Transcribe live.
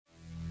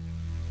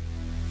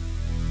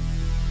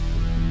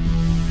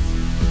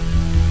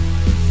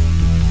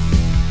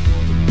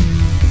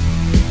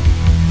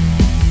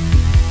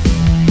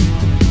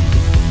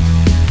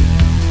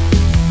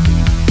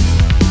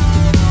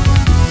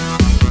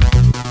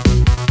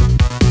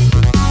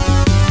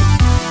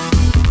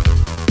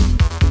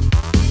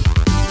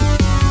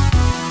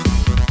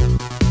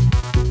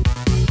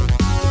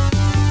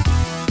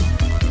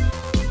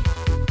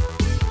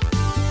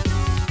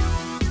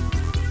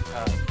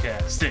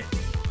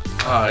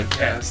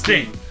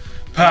Podcasting.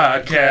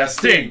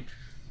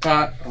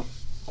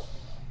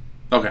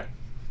 Okay,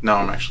 now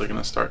I'm actually going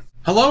to start.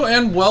 Hello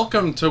and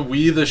welcome to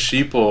We the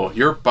Sheeple,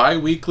 your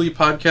bi-weekly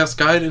podcast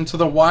guide into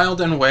the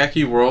wild and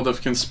wacky world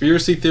of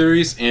conspiracy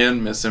theories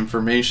and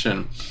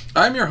misinformation.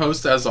 I'm your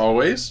host, as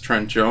always,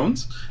 Trent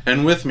Jones,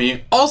 and with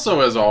me,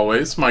 also as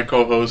always, my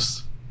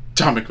co-host,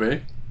 Tom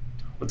McVeigh.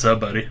 What's up,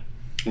 buddy?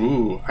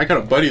 Ooh, I got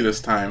a buddy this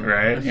time.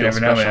 Right, you never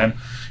know, man.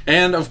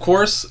 And, of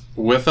course,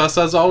 with us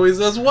as always,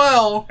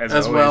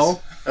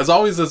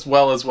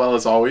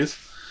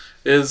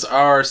 is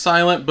our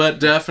silent but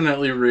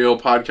definitely real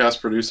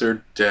podcast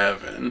producer,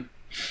 Devin.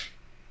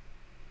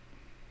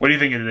 What are you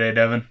thinking today,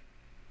 Devin?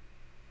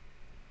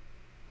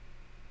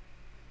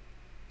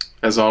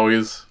 As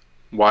always,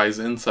 wise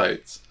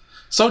insights.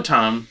 So,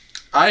 Tom,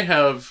 I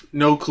have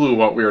no clue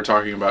what we are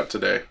talking about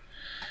today.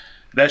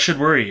 That should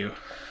worry you.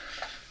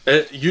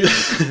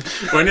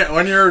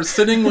 When you're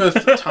sitting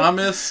with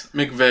Thomas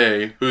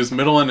McVeigh, whose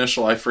middle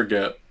initial I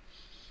forget.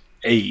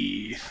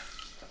 Hey.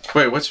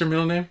 Wait, what's your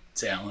middle name?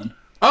 It's Alan.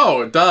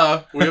 Oh,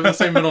 duh. We have the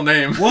same middle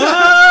name.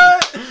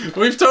 What?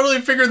 We've totally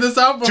figured this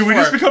out before. Did we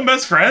just become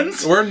best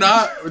friends? We're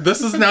not.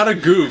 This is not a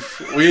goof.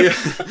 We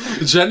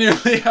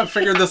genuinely have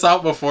figured this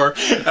out before,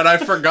 and I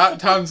forgot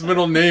Tom's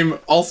middle name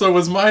also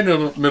was my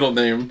middle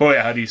name. Oh,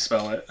 yeah, how do you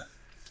spell it?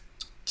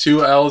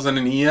 2 L's and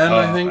an E-N,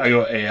 I think. I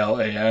go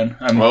A-L-A-N.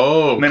 I'm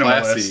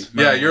classy.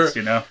 Yeah,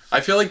 you know. I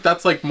feel like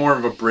that's like more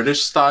of a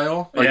British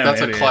style. Like that's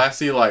maybe a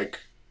classy, like,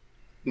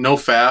 no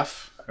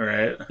faff.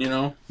 Right. You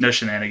know? No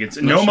shenanigans.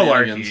 No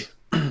malarkey.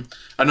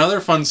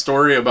 Another fun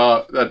story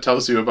that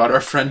tells you about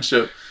our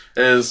friendship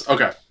is,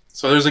 okay,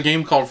 so there's a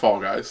game called Fall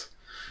Guys.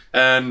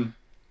 And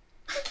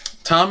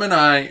Tom and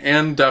I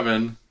and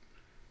Devin,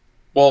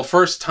 well,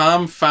 first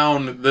Tom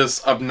found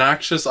this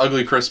obnoxious,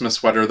 ugly Christmas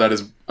sweater that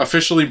is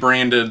officially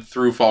branded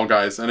through Fall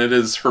Guys, and it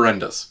is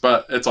horrendous,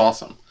 but it's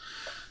awesome.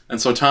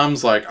 And so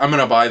Tom's like, I'm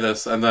going to buy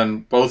this. And then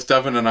both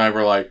Devin and I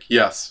were like,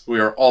 yes, we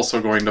are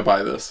also going to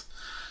buy this.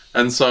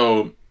 And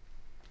so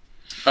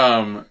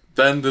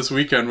then this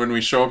weekend when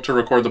we show up to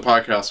record the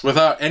podcast,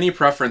 without any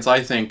preference,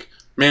 I think,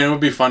 man, it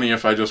would be funny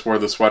if I just wore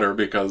the sweater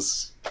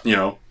because, you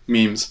know,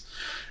 memes.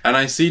 And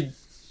I see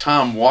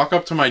Tom walk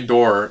up to my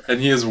door, and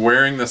he is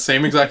wearing the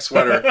same exact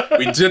sweater.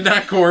 We did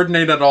not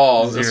coordinate at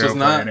all. This was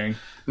not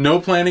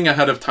no planning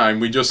ahead of time.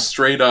 We just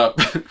straight up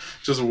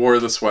just wore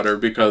the sweater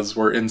because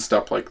we're in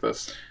step like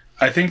this.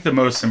 I think the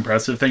most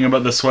impressive thing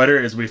about the sweater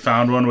is we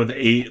found one with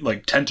 8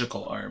 like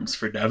tentacle arms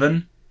for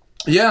Devin.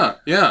 Yeah.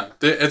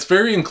 It's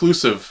very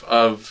inclusive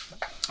of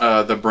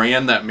the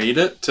brand that made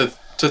it to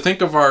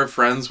think of our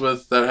friends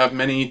that have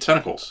many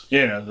tentacles.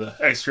 You know, the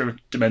extra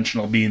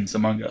dimensional beings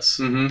among us.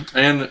 Mm-hmm.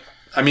 And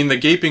I mean, the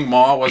gaping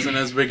maw wasn't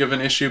as big of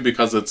an issue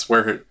because it's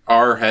where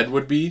our head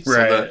would be. So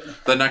right.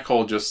 The neck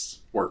hole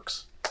just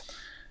works.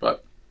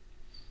 But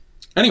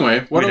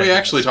anyway, what are we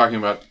actually talking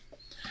about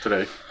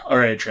today? All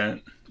right,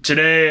 Trent.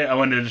 Today, I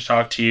wanted to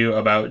talk to you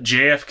about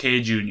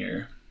JFK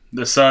Jr.,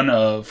 the son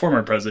of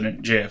former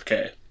President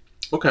JFK.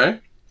 Okay.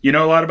 You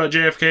know a lot about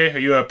JFK? Are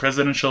you a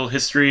presidential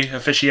history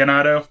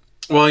aficionado?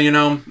 Well, you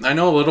know, I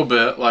know a little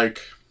bit.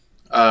 Like,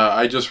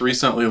 I just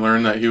recently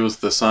learned that he was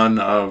the son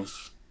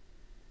of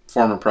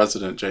former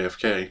President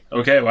JFK.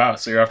 Okay, wow.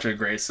 So you're off to a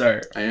great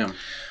start. I am.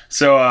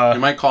 So, you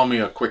might call me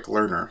a quick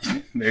learner.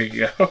 There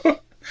you go.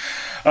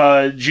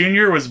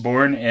 Junior was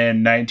born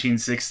in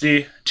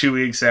 1960, 2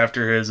 weeks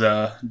after his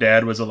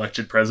dad was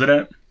elected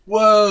president.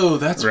 Whoa,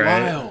 that's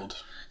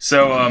wild.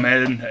 So,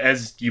 and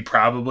as you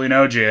probably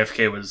know,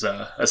 JFK was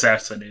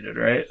assassinated,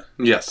 right?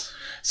 Yes.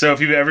 So if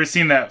you've ever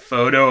seen that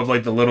photo of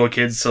like the little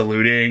kids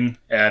saluting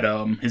at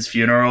his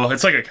funeral,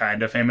 it's like a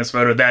kind of famous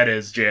photo. That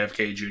is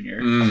JFK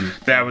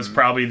Jr. That was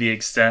probably the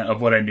extent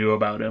of what I knew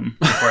about him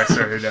before I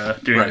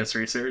started doing this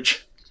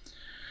research.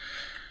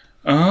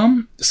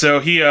 So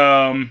he,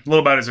 a little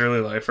about his early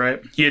life,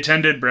 right? He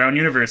attended Brown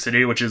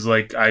University, which is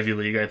like Ivy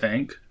League, I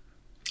think.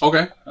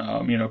 Okay.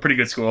 You know, pretty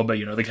good school, but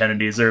you know, the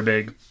Kennedys, they're a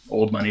big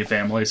old money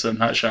family, so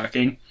not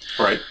shocking.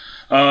 Right.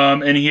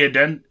 And he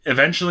had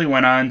eventually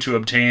went on to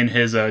obtain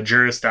his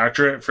Juris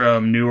Doctorate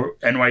from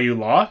NYU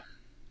Law.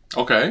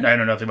 Okay. I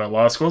know nothing about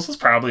law schools. It's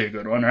probably a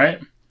good one,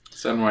 right?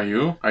 It's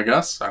NYU, I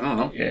guess. I don't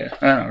know. Yeah,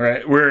 I know,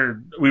 right?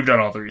 We've done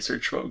all the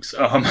research, folks.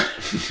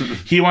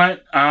 He went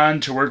on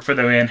to work for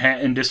the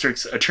Manhattan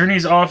District's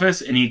Attorney's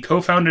Office, and he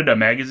co-founded a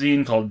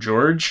magazine called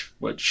George,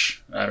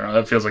 which, I don't know,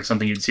 that feels like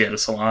something you'd see at a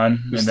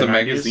salon. The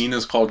magazine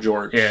is called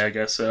George. Yeah, I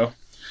guess so.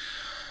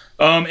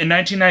 In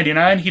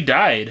 1999, he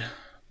died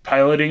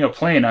piloting a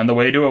plane on the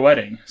way to a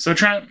wedding. So,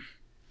 Trent,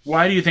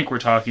 why do you think we're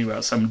talking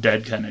about some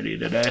dead Kennedy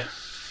today?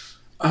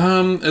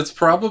 It's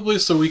probably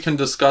so we can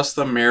discuss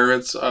the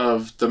merits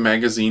of the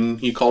magazine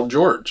he called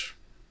George.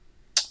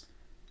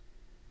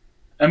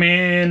 I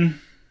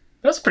mean,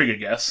 that's a pretty good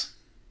guess.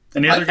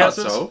 Any other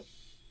guesses? So.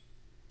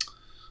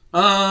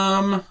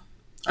 I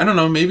don't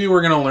know. Maybe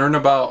we're going to learn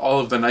about all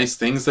of the nice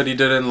things that he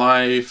did in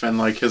life and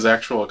like his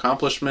actual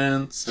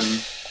accomplishments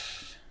and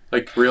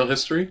like real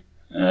history.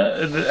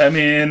 I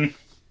mean,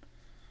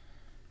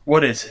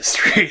 what is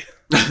history?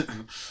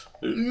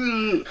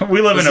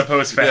 We live in a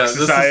post-fact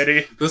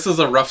society. This is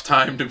a rough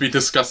time to be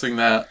discussing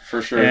that,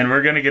 for sure. And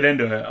we're going to get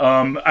into it.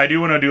 I do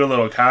want to do a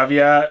little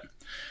caveat.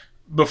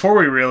 Before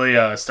we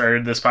really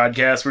started this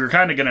podcast, we were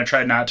kind of going to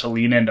try not to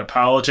lean into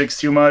politics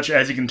too much.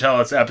 As you can tell,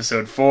 it's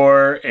episode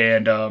 4,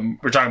 and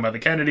we're talking about the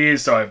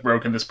Kennedys, so I've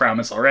broken this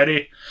promise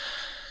already.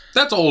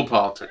 That's old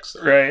politics,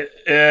 though. Right?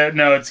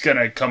 No, it's going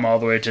to come all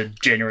the way to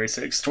January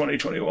 6th,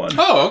 2021.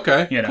 Oh,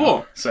 okay.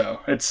 Cool. So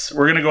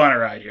we're going to go on a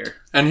ride here.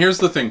 And here's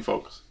the thing,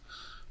 folks.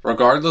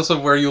 Regardless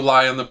of where you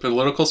lie on the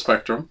political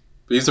spectrum,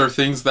 these are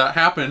things that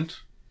happened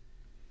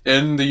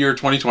in the year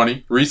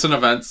 2020, recent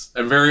events,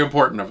 and very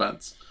important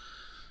events.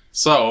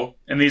 So,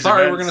 and these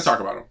we're going to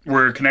talk about them.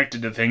 We're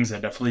connected to things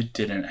that definitely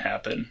didn't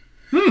happen.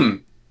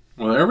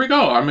 Well, there we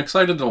go. I'm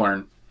excited to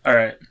learn. All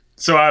right.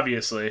 So,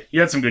 obviously,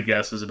 you had some good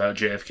guesses about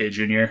JFK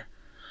Jr.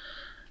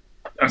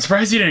 I'm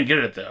surprised you didn't get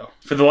it, though.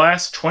 For the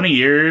last 20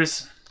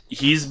 years,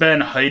 he's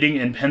been hiding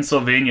in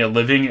Pennsylvania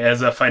living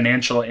as a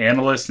financial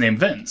analyst named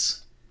Vince.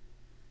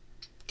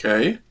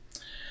 Okay.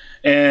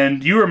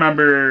 And you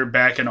remember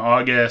back in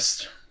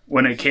August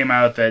when it came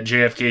out that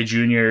JFK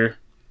Jr.,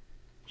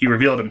 he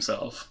revealed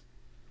himself.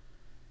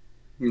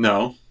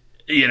 No.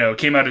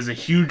 Came out as a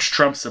huge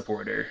Trump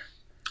supporter.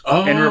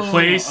 And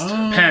replaced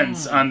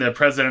Pence on the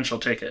presidential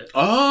ticket.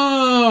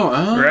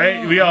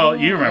 Right?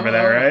 You remember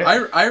that,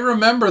 right? I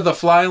remember the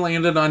fly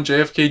landed on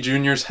JFK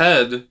Jr.'s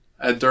head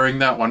during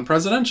that one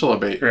presidential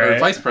debate. Right. Or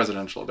vice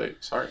presidential debate.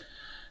 Sorry.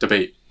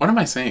 Debate. What am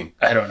I saying?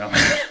 I don't know.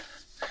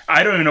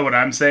 I don't even know what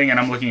I'm saying, and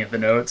I'm looking at the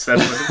notes.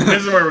 This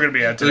is where we're going to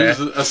be at today. There's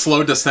a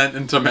slow descent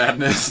into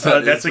madness.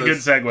 That's a good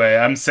segue.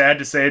 I'm sad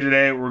to say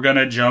today we're going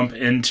to jump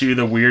into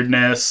the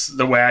weirdness,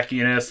 the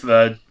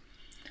wackiness,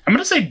 I'm going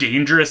to say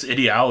dangerous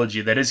ideology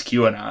that is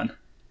QAnon.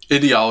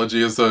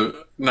 Ideology is a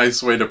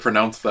nice way to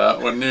pronounce that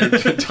when you're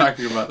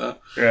talking about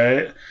that.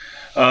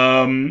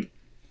 Right.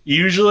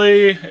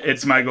 Usually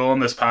it's my goal in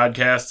this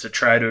podcast to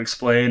try to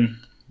explain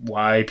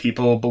why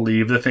people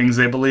believe the things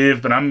they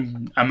believe, but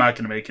I'm not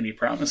going to make any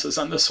promises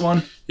on this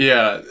one.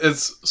 Yeah,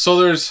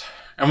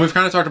 and we've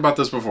kind of talked about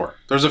this before.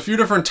 There's a few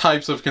different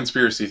types of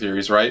conspiracy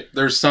theories, right?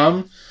 There's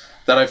some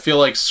that I feel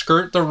like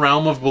skirt the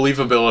realm of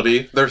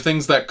believability. They're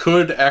things that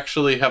could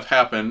actually have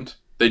happened.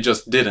 They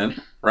just didn't,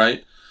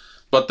 right?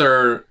 But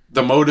the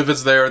motive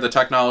is there, the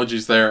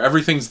technology's there,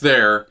 everything's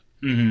there.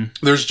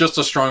 Mm-hmm. There's just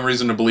a strong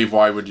reason to believe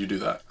why would you do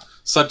that.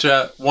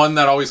 One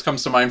that always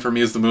comes to mind for me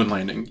is the moon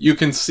landing. You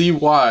can see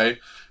why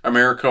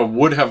America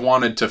would have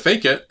wanted to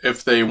fake it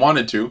if they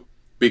wanted to,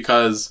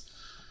 because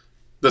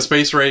the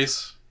space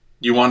race,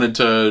 you wanted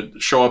to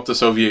show up the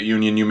Soviet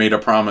Union, you made a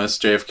promise,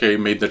 JFK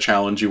made the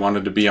challenge, you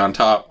wanted to be on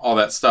top, all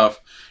that stuff,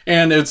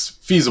 and it's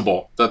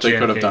feasible that they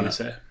could have done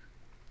it.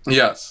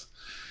 Yes.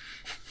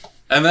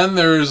 And then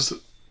there's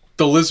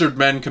the lizard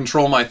men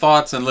control my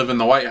thoughts and live in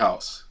the White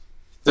House.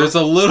 There's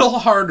a little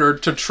harder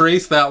to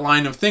trace that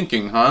line of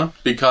thinking, huh?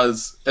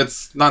 Because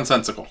it's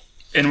nonsensical.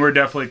 And we're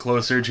definitely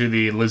closer to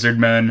the lizard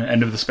men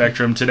end of the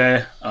spectrum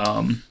today.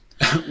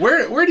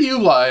 Where do you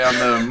lie on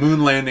the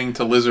moon landing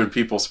to lizard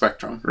people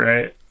spectrum?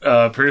 Right.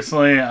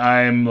 Personally,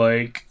 I'm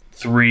like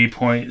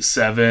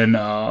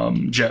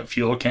 3.7 jet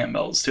fuel can't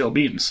melt steel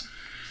beams.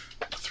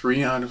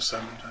 3 out of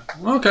 7.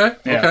 Okay.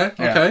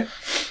 Okay.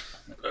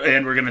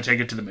 And we're going to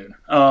take it to the moon.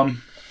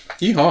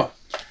 Yeehaw.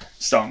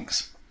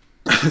 Stonks.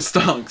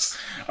 Stonks.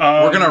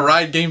 We're going to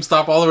ride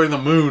GameStop all the way to the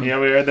moon. Yeah,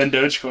 we are. Then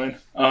Dogecoin.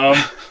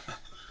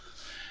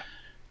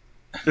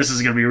 This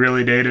is going to be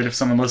really dated if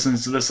someone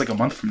listens to this like a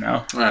month from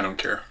now. I don't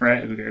care.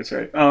 Right? Who cares,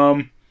 right?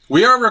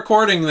 We are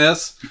recording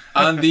this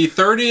on the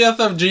 30th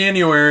of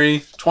January,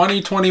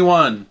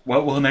 2021.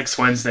 What will next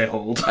Wednesday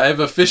hold? I have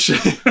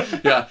officially...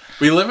 Yeah.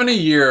 We live in a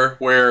year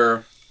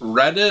where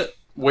Reddit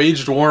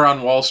waged war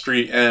on Wall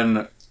Street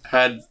and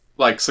had,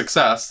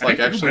 success.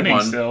 Actually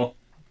won. Still.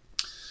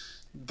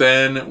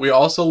 Then we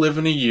also live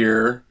in a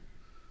year...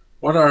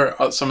 What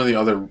are some of the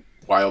other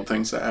wild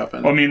things that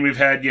happened? Well, I mean, we've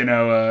had,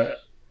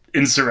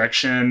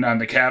 insurrection on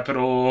the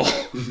Capitol.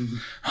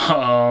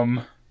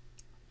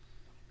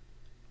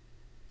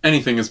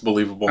 Anything is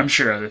believable. I'm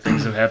sure other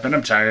things have happened.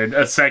 I'm tired.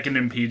 A second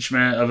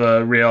impeachment of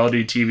a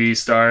reality TV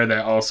star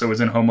that also was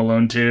in Home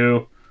Alone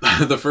 2.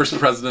 The first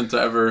president to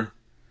ever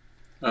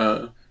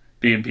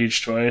be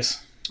impeached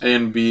twice.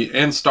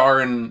 And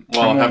star in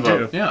Home Alone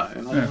 2.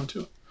 In Home Alone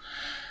 2.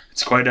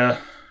 It's quite a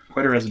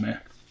resume.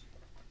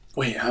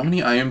 Wait, how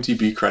many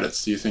IMDb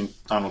credits do you think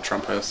Donald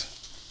Trump has?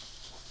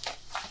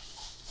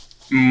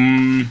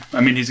 I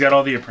mean, he's got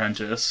all The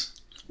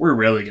Apprentice. We're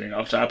really getting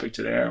off topic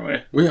today, aren't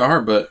we? We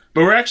are, but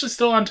we're actually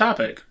still on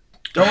topic.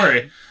 Don't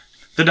worry.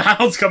 The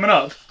dial's coming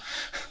up.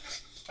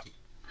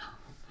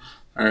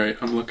 All right,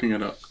 I'm looking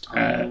it up.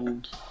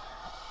 Donald.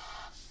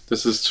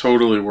 This is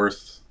totally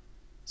worth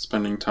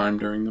spending time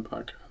during the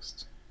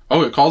podcast.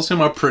 Oh, it calls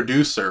him a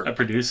producer. A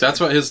producer. That's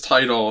what his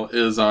title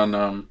is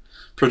on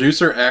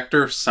producer,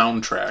 actor,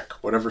 soundtrack.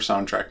 Whatever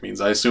soundtrack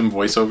means. I assume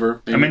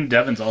voiceover, maybe? I mean,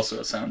 Devin's also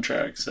a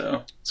soundtrack,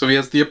 so... So he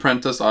has The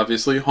Apprentice,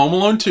 obviously. Home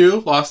Alone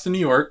 2, Lost in New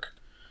York.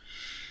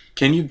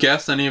 Can you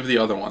guess any of the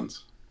other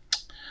ones?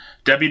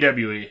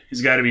 WWE.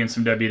 He's got to be in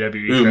some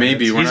WWE. Ooh,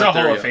 maybe. He's a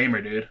Hall of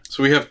Famer, dude.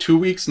 So we have 2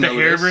 weeks notice.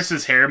 The hair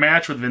versus hair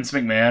match with Vince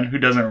McMahon. Who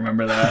doesn't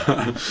remember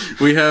that?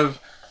 We have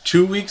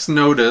 2 weeks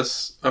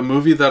notice. A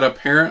movie that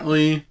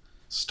apparently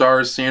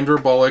stars Sandra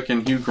Bullock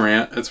and Hugh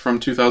Grant. It's from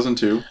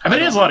 2002. I bet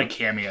he has a lot of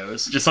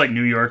cameos. Just like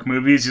New York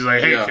movies. He's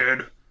like, hey,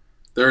 kid.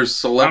 There's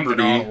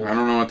Celebrity. I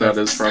don't know what that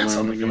is. Probably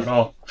something at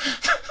all.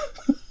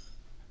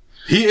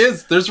 He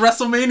is. There's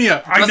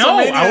WrestleMania. I know.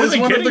 I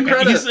wasn't kidding.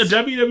 He's a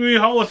WWE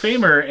Hall of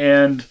Famer,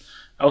 and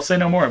I'll say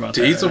no more about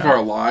that. Days of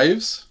Our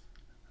Lives?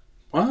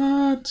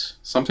 What?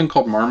 Something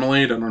called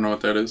Marmalade? I don't know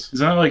what that is. Is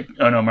that like...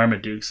 Oh, no,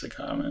 Marmaduke's the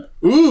comment.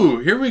 Ooh,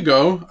 here we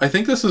go. I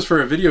think this is for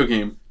a video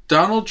game.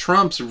 Donald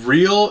Trump's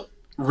real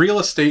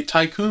estate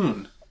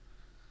tycoon.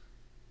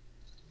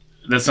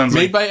 That sounds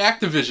made by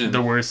Activision.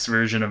 The worst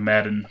version of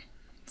Madden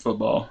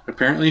football.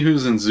 Apparently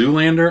who's in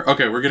Zoolander.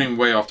 Okay, we're getting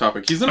way off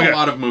topic. He's in a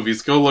lot of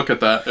movies. Go look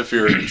at that if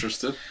you're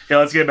interested. Yeah,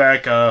 let's get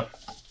back.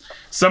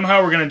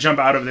 Somehow we're going to jump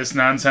out of this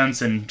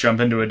nonsense and jump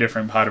into a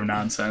different pot of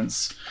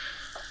nonsense.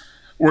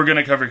 We're going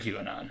to cover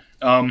QAnon.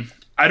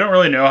 I don't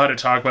really know how to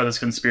talk about this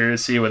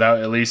conspiracy without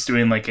at least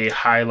doing like a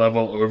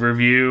high-level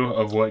overview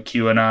of what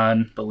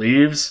QAnon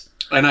believes.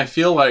 And I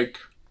feel like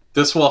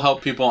this will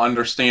help people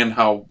understand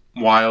how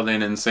wild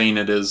and insane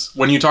it is.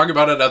 When you talk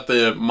about it at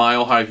the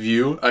mile-high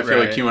view, I feel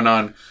like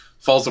QAnon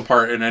falls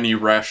apart in any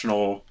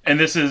rational... And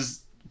this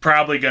is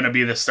probably going to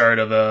be the start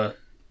of a...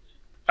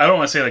 I don't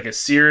want to say like a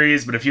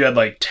series, but if you had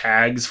like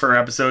tags for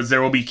episodes,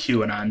 there will be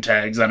QAnon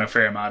tags on a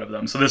fair amount of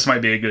them. So this might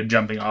be a good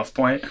jumping off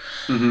point.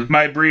 Mm-hmm.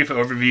 My brief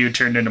overview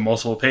turned into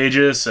multiple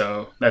pages,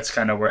 so that's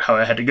kind of how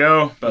I had to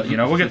go. But,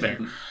 we'll get there.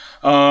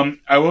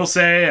 I will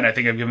say, and I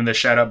think I've given this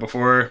shout out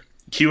before,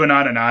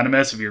 QAnon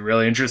Anonymous, if you're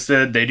really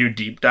interested, they do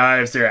deep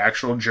dives. They're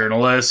actual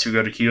journalists who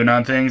go to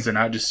QAnon things. They're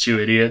not just two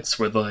idiots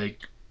with like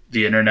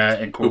the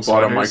internet and cool who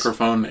bought a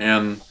microphone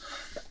and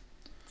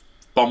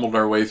bumbled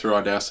our way through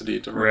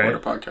Audacity to record a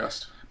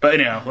podcast. But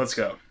anyhow, let's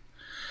go.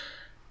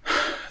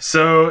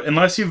 So,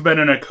 unless you've been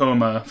in a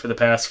coma for the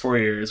past 4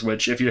 years,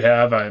 which if you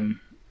have,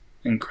 I'm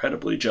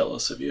incredibly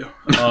jealous of you.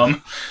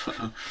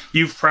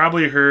 You've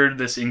probably heard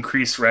this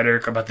increased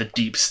rhetoric about the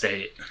deep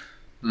state.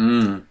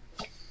 The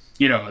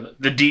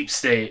deep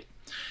state.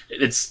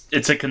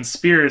 It's a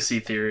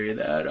conspiracy theory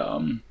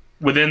that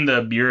within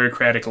the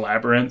bureaucratic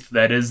labyrinth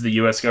that is the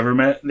U.S.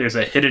 government, there's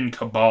a hidden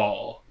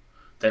cabal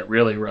that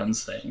really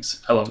runs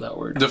things. I love that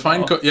word.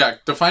 Define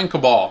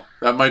cabal.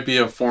 That might be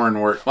a foreign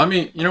word. Let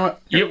me, you know what?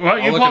 You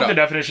pull up the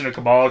definition of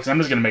cabal, because I'm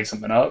just going to make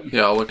something up.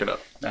 Yeah, I'll look it up.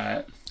 All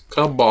right.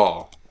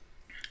 Cabal.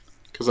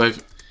 Because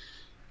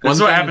That's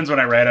what happens when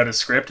I write out a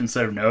script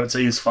instead of notes. I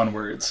use fun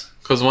words.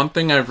 Because one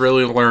thing I've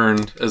really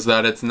learned is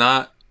that it's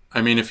not...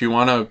 I mean, if you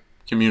want to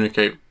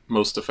communicate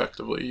most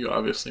effectively, you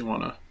obviously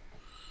want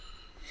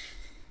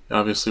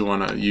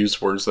to use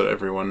words that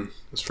everyone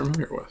is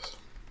familiar with.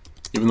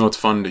 Even though it's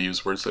fun to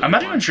use words that... I'm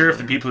not even sure if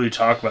the people who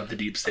talk about the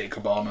deep state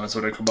cabal knows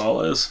what a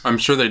cabal is. I'm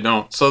sure they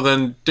don't. So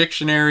then,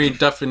 dictionary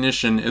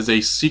definition is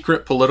a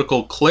secret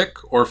political clique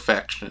or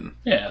faction.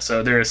 Yeah,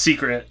 so they're a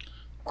secret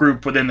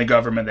group within the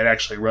government that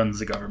actually runs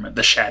the government.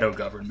 The shadow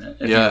government,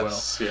 if you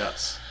will.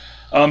 Yes.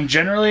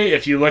 Generally,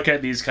 if you look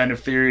at these kind of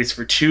theories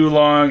for too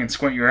long and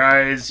squint your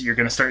eyes, you're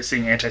going to start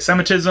seeing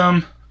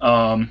anti-Semitism.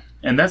 And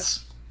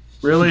that's...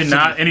 really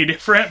not any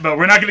different, but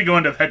we're not going to go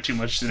into that too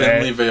much today.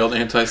 Thinly veiled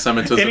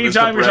anti-Semitism is the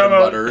bread and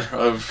butter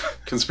of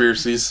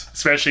conspiracies.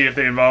 Especially if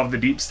they involve the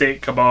deep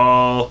state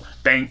cabal,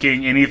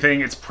 banking, anything,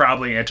 it's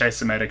probably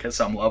anti-Semitic at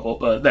some level,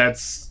 but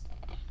that's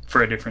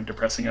for a different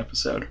depressing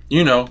episode.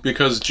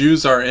 Because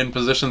Jews are in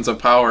positions of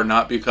power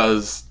not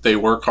because they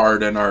work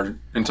hard and are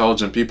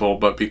intelligent people,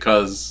 but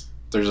because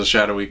there's a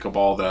shadowy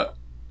cabal that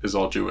is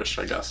all Jewish,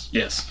 I guess.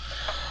 Yes.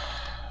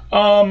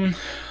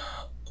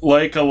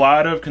 Like a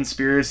lot of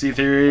conspiracy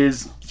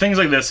theories, things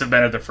like this have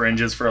been at the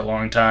fringes for a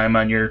long time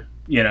on your,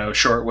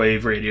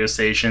 shortwave radio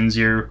stations,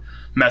 your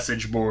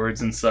message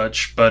boards and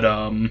such. But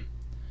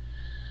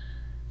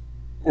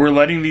we're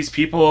letting these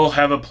people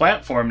have a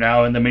platform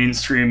now in the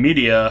mainstream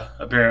media,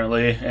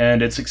 apparently,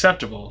 and it's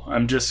acceptable.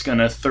 I'm just going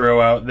to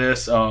throw out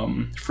this.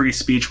 Free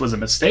speech was a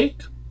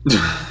mistake.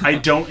 I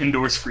don't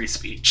endorse free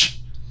speech.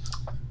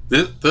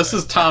 This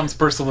is Tom's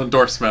personal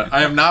endorsement.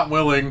 I am not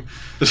willing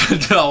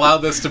to allow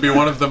this to be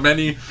one of the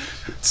many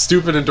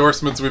stupid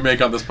endorsements we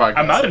make on this podcast.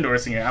 I'm not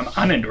endorsing it. I'm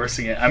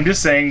unendorsing it. I'm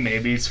just saying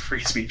maybe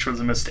free speech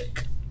was a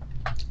mistake.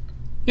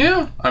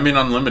 Yeah. I mean,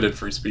 unlimited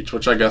free speech,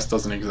 which I guess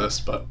doesn't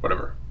exist, but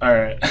whatever. All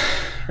right.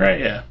 Right,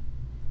 yeah.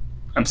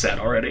 I'm sad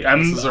already.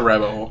 This is a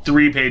rabbit hole.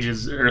 3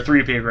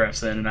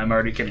 paragraphs in, and I'm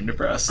already getting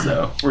depressed,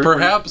 so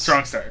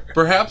strong start.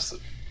 Perhaps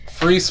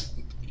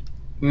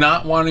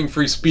not wanting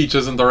free speech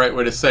isn't the right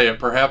way to say it.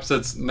 Perhaps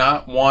it's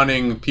not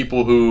wanting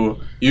people who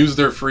use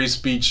their free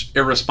speech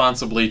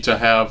irresponsibly to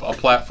have a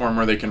platform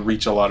where they can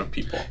reach a lot of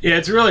people. Yeah,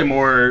 it's really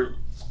more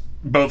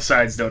both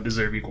sides don't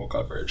deserve equal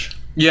coverage.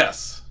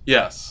 Yes.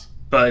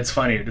 But it's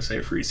funnier to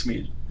say free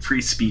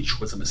speech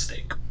was a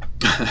mistake.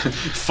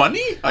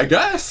 Funny? I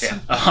guess.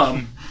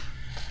 Yeah.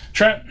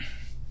 Trent,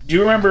 do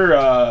you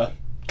remember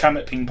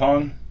Comet Ping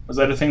Pong? Was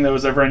that a thing that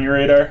was ever on your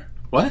radar?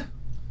 What?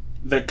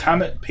 The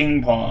Comet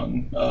Ping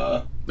Pong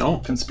No.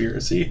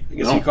 conspiracy, I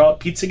guess you call it.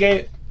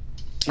 Pizzagate?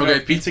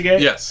 Okay,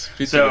 Pizzagate? Yes.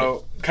 Pizzagate.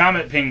 So,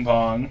 Comet Ping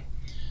Pong.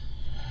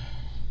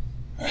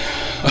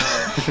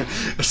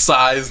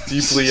 Sighs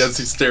deeply as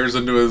he stares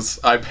into his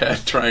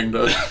iPad trying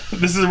to...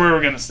 This is where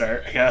we're going to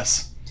start, I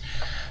guess.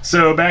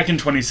 So, back in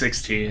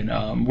 2016,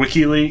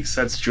 WikiLeaks,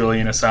 that's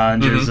Julian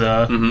Assange's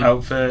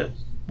outfit.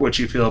 What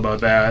you feel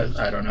about that,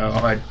 I don't know.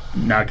 I'm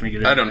not going to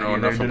get into I don't know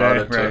enough about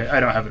it. Right? I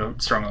don't have a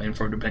strongly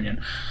informed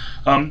opinion.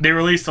 They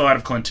released a lot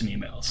of Clinton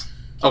emails.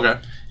 Okay.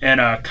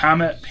 And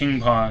Comet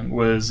Ping Pong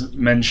was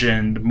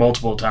mentioned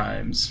multiple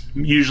times,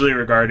 usually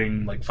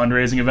regarding like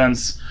fundraising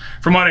events.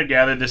 From what I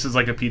gathered, this is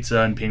like a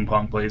pizza and ping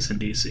pong place in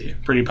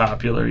DC. Pretty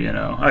popular, you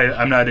know.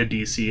 I'm not a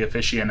DC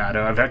aficionado.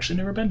 I've actually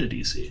never been to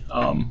DC.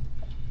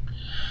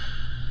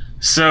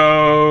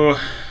 So...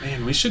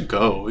 Man, we should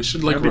go. We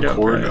should, like,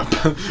 record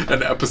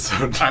an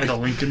episode. On the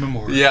Lincoln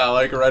Memorial. Yeah,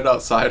 like, right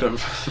outside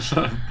of...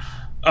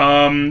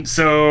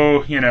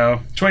 So, you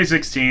know,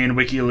 2016,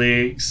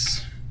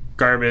 WikiLeaks,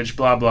 garbage,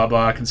 blah, blah,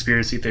 blah,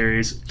 conspiracy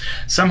theories.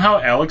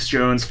 Somehow Alex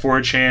Jones,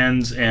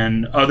 4chans,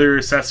 and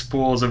other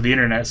cesspools of the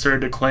internet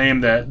started to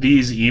claim that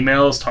these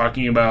emails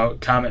talking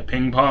about Comet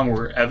Ping Pong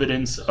were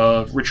evidence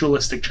of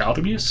ritualistic child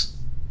abuse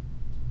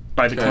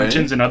by the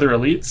Clintons and other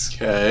elites.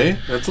 Okay,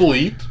 that's a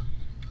leap.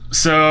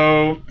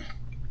 So,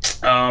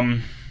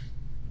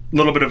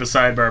 little bit of a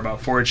sidebar about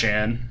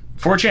 4chan.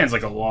 4chan's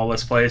like a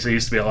lawless place. It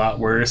used to be a lot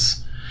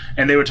worse.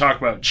 And they would talk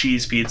about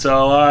cheese pizza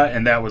a lot,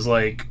 and that was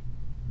like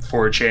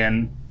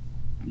 4chan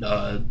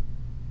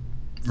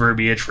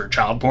verbiage for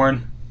child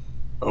porn.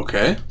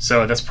 Okay.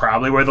 So that's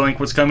probably where the link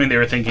was coming. They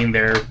were thinking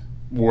their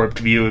warped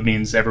view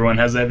means everyone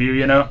has that view,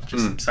 you know?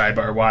 Just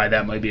sidebar why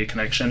that might be a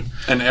connection.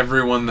 And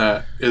everyone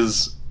that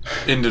is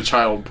into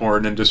child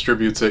porn and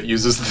distributes it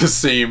uses the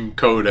same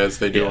code as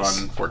they do on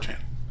 4chan.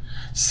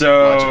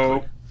 So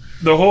Logically.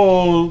 the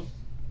whole...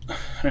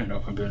 I don't know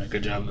if I'm doing a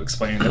good job of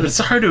explaining that. It's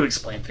hard to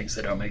explain things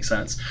that don't make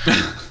sense.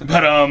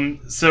 But,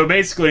 so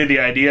basically the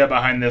idea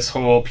behind this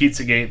whole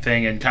Pizzagate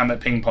thing and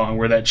Comet Ping Pong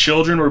were that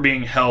children were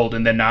being held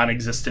in the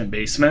non-existent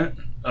basement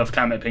of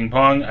Comet Ping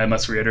Pong. I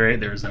must reiterate,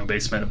 there is no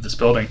basement of this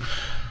building.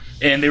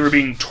 And they were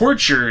being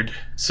tortured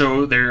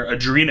so their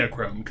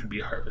adrenochrome could be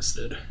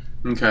harvested.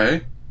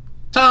 Okay.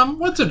 Tom,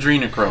 what's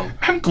adrenochrome?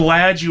 I'm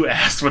glad you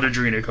asked what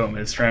adrenochrome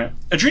is, Trent.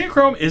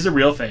 Adrenochrome is a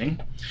real thing.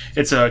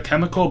 It's a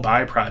chemical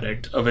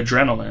byproduct of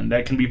adrenaline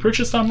that can be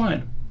purchased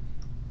online.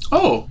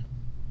 Oh.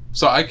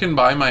 So I can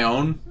buy my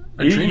own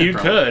adrenochrome? You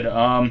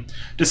could.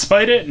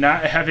 Despite it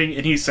not having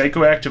any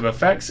psychoactive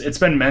effects, it's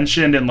been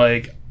mentioned in,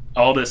 like,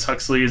 Aldous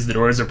Huxley's The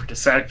Doors of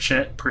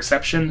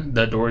Perception,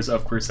 The Doors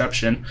of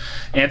Perception,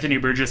 Anthony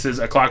Burgess's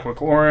A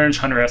Clockwork Orange,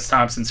 Hunter S.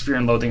 Thompson's Fear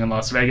and Loathing in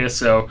Las Vegas.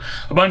 So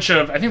a bunch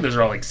of, I think those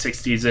are all like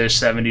 60s-ish,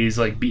 70s,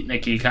 like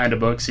beatniky kind of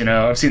books, you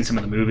know. I've seen some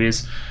of the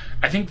movies.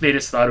 I think they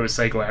just thought it was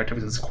psychoactive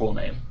because it's a cool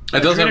name.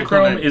 It does have a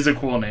cool name. is a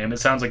cool name. It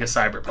sounds like a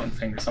cyberpunk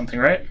thing or something,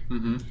 right?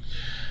 Mm-hmm.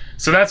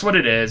 So that's what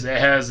it is. It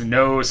has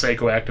no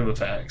psychoactive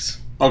effects.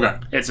 Okay.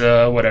 It's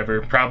a whatever.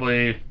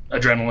 Probably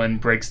adrenaline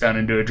breaks down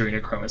into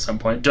adrenochrome at some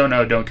point. Don't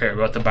know, don't care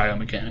about the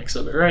biomechanics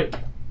of it, right?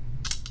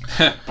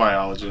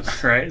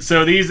 Biologist. Right.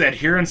 So these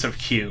adherents of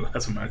Q,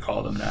 that's what I'm going to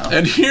call them now.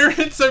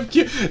 Adherents of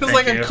Q. It's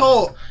like a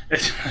cult.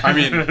 I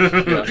mean,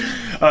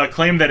 yeah.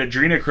 Claim that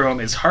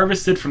adrenochrome is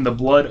harvested from the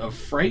blood of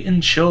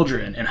frightened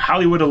children, and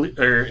Hollywood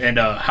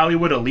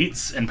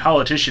elites and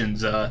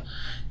politicians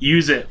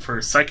use it for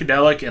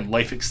psychedelic and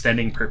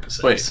life-extending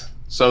purposes. Wait.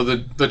 So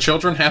the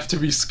children have to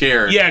be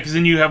scared. Yeah, because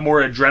then you have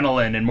more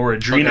adrenaline and more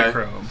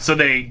adrenochrome. Okay. So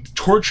they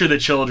torture the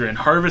children,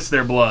 harvest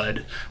their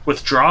blood,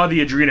 withdraw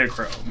the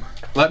adrenochrome.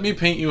 Let me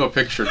paint you a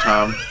picture,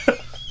 Tom.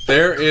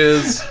 There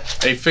is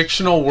a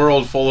fictional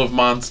world full of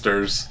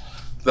monsters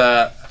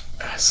that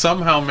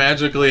somehow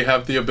magically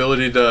have the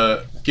ability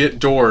to get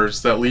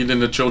doors that lead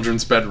into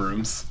children's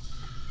bedrooms.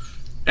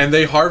 And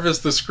they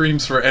harvest the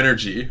screams for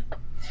energy.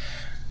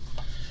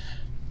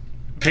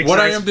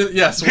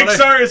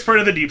 Pixar is part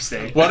of the deep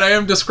state. What I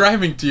am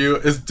describing to you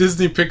is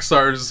Disney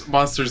Pixar's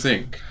Monsters,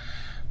 Inc.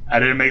 I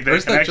didn't make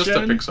that connection. Or is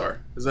that just a Pixar?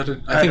 Is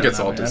that I think it's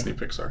all Disney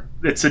Pixar.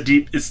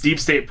 It's deep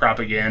state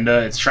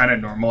propaganda. It's trying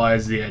to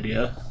normalize the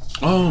idea.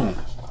 Oh,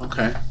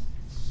 okay.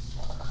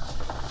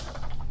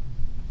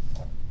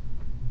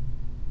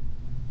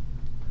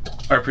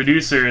 Our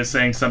producer is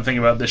saying something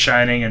about The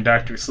Shining and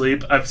Dr.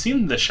 Sleep. I've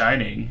seen The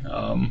Shining.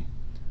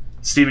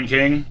 Stephen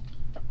King,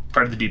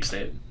 part of the deep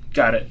state.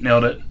 Got it.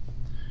 Nailed it.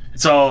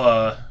 It's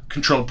all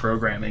controlled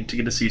programming to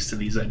get us used to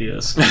these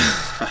ideas.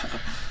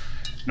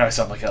 Now I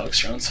sound like Alex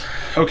Jones.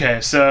 Okay,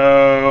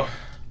 so...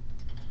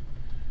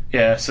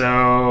 Yeah,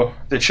 so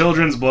the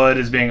children's blood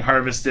is being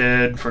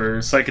harvested for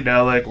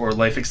psychedelic or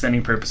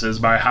life-extending purposes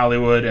by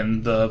Hollywood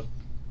and the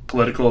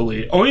political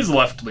elite. Always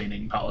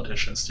left-leaning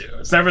politicians, too.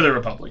 It's never the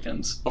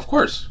Republicans. Of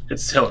course.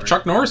 It's Hillary.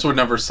 Chuck Norris would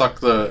never suck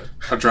the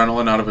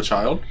adrenaline out of a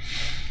child.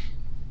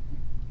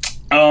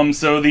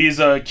 So these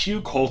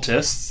Q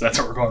cultists, that's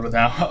what we're going with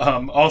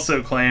now,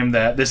 also claim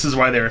that this is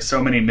why there are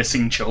so many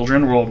missing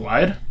children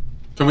worldwide.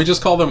 Can we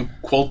just call them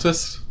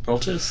cultists?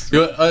 Cultist?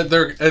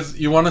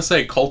 You want to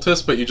say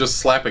cultist, but you just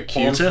slap a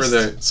Q Cultist? for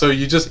the... So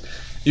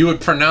you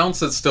would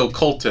pronounce it still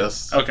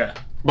cultist. Okay.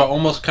 But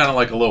almost kind of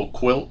like a little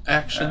quilt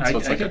action, so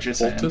it's like a get what you're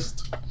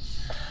cultist.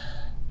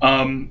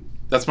 saying.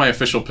 That's my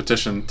official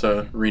petition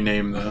to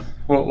rename the...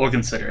 We'll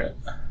consider it.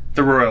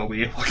 The royal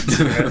we will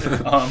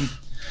consider it.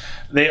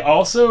 They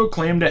also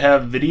claim to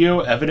have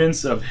video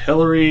evidence of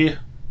Hillary...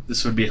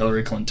 This would be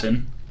Hillary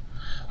Clinton.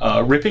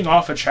 Ripping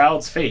off a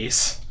child's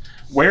face,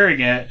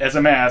 wearing it as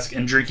a mask,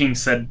 and drinking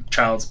said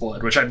child's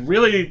blood, which I don't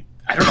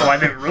know why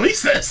they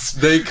released this.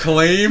 They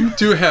claim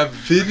to have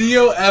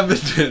video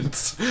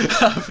evidence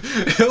of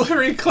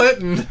Hillary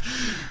Clinton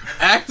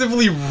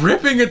actively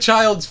ripping a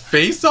child's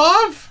face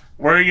off?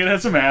 Wearing it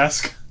as a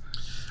mask.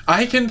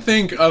 I can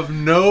think of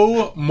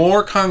no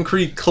more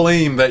concrete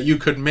claim that you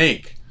could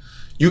make.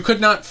 You could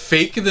not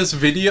fake this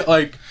video,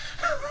 like...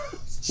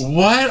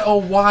 What a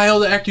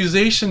wild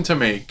accusation to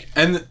make.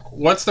 And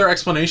what's their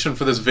explanation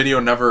for this video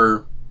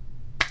never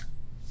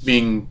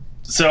being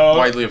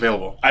widely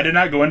available? I did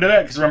not go into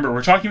that because remember,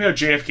 we're talking about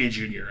JFK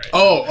Jr. right now.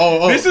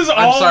 Oh. This is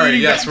all I'm sorry,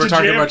 leading yes, back we're to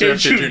talking about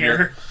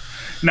JFK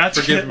Jr. Not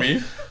Forgive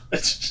me.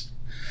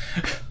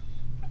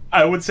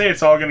 I would say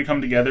it's all going to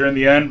come together in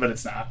the end, but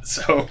it's not.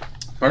 So,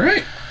 All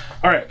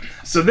right.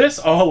 So this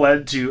all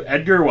led to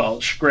Edgar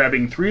Welch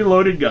grabbing 3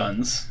 loaded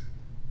guns.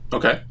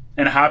 Okay.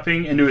 And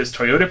hopping into his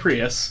Toyota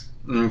Prius.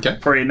 Okay.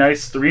 For a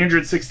nice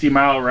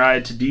 360-mile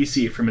ride to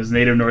D.C. from his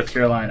native North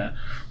Carolina,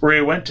 where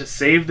he went to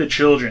save the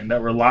children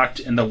that were locked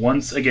in the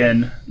once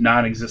again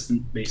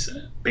non-existent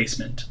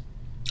basement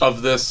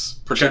of this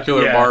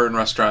particular bar and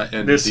restaurant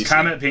in this DC.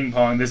 Comet Ping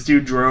Pong. This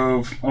dude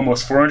drove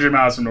almost 400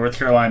 miles from North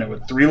Carolina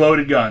with 3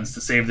 loaded guns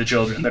to save the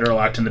children that are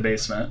locked in the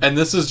basement. And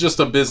this is just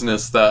a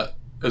business that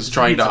is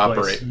trying to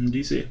operate in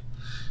D.C.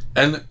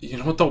 And you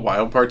know what the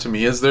wild part to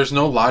me is? There's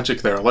no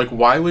logic there. Like,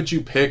 why would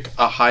you pick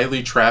a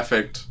highly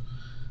trafficked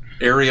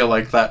area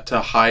like that to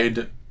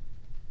hide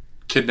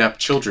kidnapped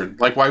children?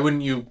 Like, why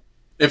wouldn't you,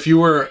 if you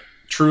were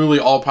truly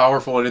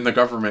all-powerful and in the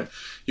government,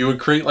 you would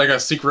create like a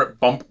secret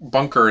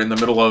bunker in the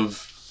middle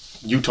of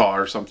Utah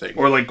or something.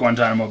 Or like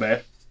Guantanamo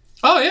Bay.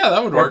 Oh yeah,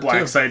 that would work too. Or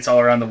black sites all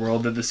around the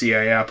world that the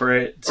CIA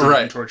operate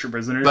to torture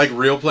prisoners. Like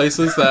real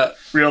places that...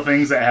 real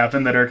things that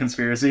happen that are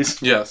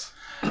conspiracies. Yes.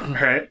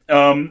 Right.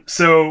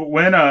 So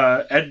when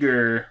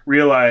Edgar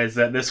realized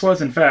that this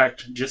was in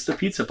fact just a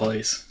pizza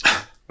place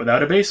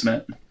without a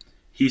basement,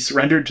 he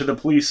surrendered to the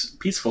police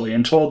peacefully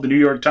and told the New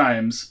York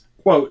Times,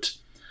 quote,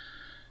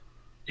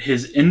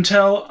 his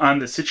intel on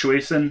the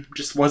situation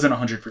just wasn't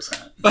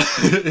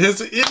 100%.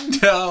 His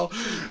intel...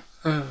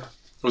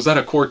 was that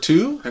a Core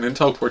 2? An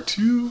Intel Core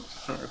 2?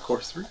 Or a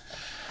Core 3?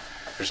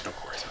 There's no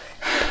Core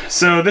 3.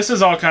 So this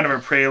is all kind of a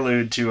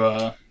prelude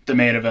to the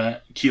main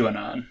event,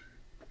 QAnon.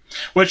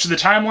 Which the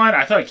timeline,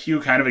 I thought Q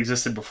kind of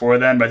existed before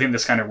then, but I think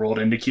this kind of rolled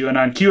into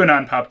QAnon.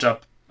 QAnon popped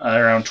up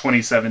around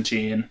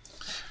 2017.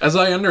 As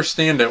I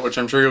understand it, which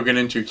I'm sure you'll get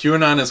into,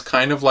 QAnon is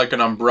kind of like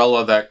an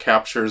umbrella that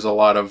captures a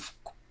lot of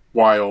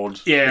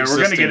wild... Yeah, we're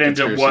going to get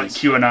into what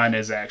QAnon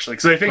is actually.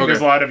 Because I think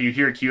there's a lot of you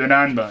hear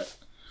QAnon, but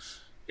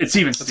it's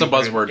even stupider.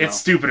 It's a buzzword now. It's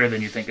stupider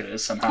than you think it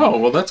is somehow. Oh,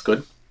 well, that's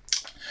good.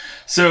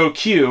 So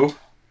Q,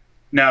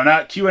 now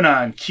not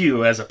QAnon,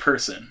 Q as a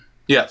person.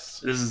 Yes.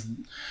 This is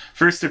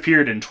first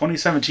appeared in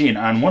 2017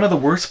 on one of the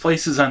worst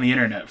places on the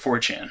internet,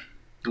 4chan.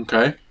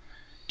 Okay.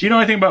 Do you know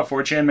anything about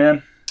 4chan,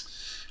 man?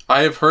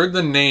 I have heard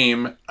the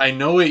name. I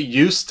know it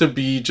used to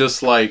be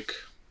just like,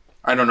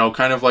 I don't know,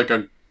 kind of like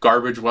a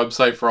garbage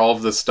website for all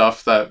of the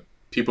stuff that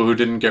people who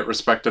didn't get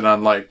respected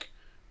on like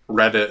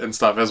Reddit and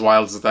stuff, as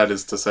wild as that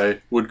is to say,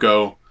 would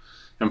go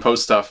and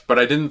post stuff. But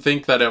I didn't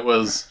think that it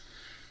was,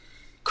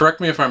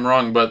 correct me if I'm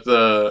wrong, but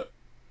the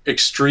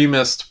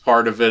extremist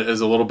part of it is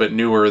a little bit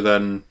newer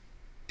than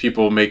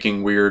people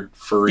making weird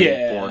furry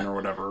porn or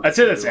whatever. I'd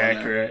say that's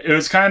accurate. It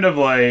was kind of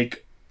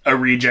like a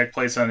reject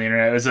place on the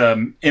internet. It was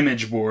an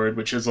image board,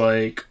 which is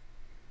like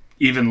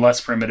even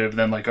less primitive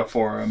than like a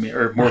forum,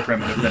 or more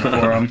primitive than a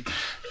forum.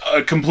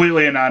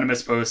 Completely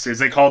anonymous posters.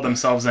 They called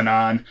themselves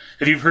Anon.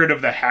 If you've heard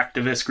of the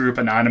hacktivist group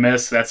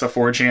Anonymous, that's a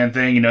 4chan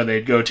thing. You know,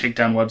 they'd go take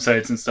down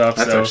websites and stuff.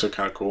 That's actually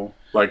kind of cool.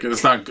 Like,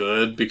 it's not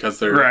good because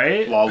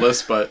they're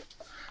lawless, but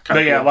kind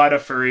of cool. Yeah, a lot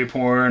of furry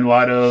porn, a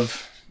lot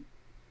of...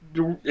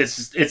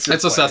 It's a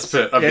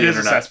cesspit of the internet. It is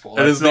a cesspool.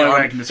 It is the only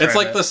way I can describe it. It's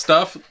like the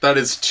stuff that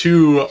is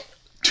too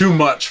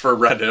much for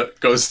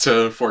Reddit goes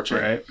to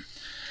 4chan. Right.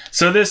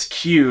 So this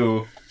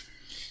Q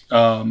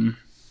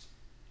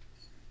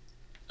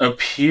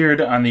appeared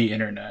on the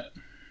internet,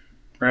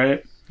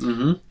 right?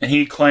 Mm-hmm. And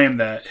he claimed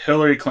that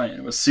Hillary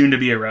Clinton was soon to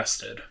be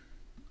arrested.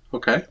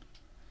 Okay.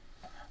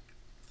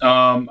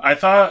 I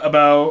thought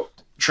about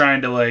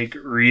trying to like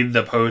read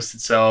the post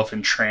itself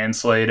and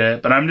translate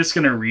it, but I'm just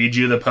going to read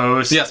you the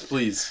post. Yes,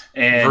 please.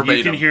 And verbatim.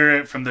 You can hear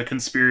it from the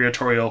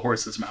conspiratorial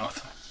horse's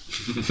mouth.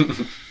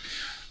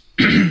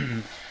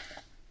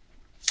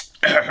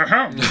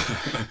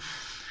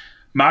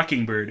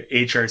 Mockingbird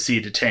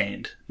HRC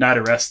detained, not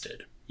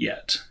arrested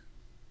yet.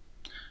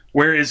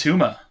 Where is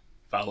Huma?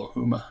 Follow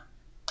Huma.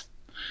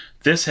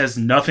 This has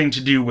nothing to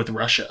do with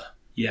Russia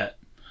yet.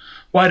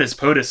 Why does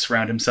POTUS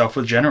surround himself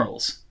with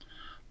generals?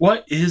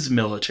 What is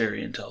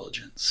military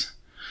intelligence?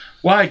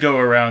 Why go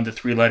around the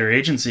three-letter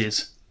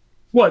agencies?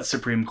 What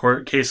Supreme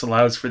Court case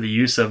allows for the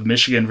use of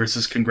Michigan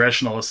versus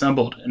Congressional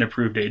Assembled and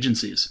approved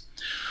agencies?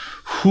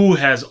 Who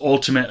has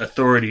ultimate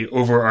authority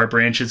over our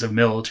branches of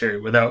military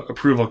without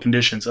approval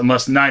conditions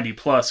unless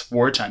 90-plus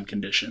wartime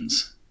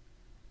conditions?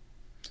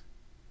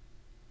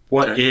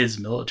 What is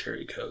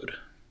military code?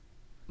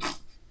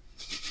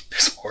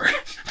 There's more.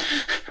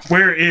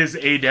 Where is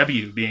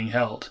AW being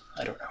held?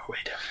 I don't know who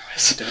AW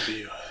is.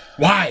 AW.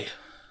 Why?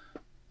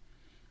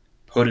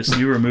 POTUS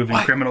knew removing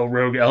criminal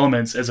rogue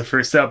elements as a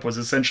first step was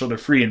essential to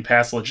free and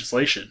pass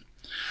legislation.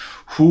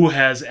 Who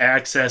has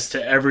access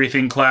to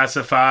everything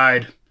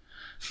classified?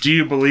 Do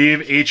you believe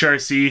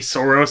HRC,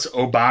 Soros,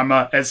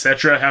 Obama,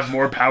 etc. have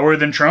more power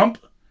than Trump?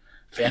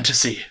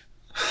 Fantasy.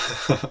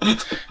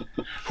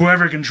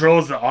 Whoever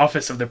controls the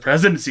office of the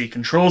presidency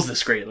controls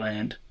this great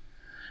land.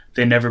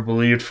 They never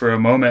believed for a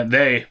moment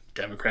they,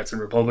 Democrats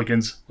and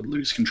Republicans, would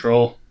lose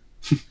control.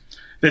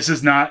 This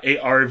is not a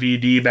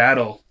RVD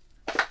battle.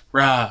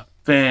 Rob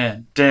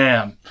Van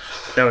Dam.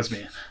 That was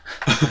me.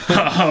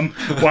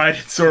 Why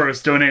did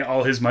Soros donate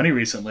all his money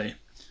recently?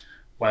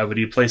 Why would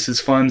he place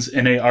his funds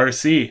in a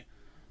RC?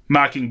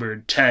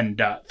 Mockingbird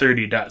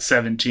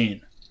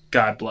 10.30.17.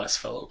 God bless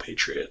fellow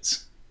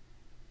patriots.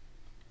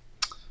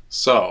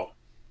 So,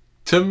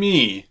 to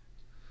me,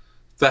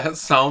 that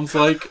sounds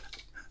like...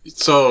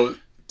 So,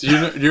 do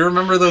you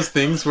remember those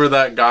things where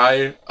that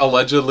guy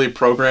allegedly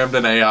programmed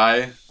an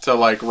AI to,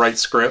 like, write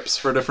scripts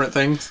for different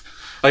things?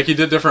 Like, he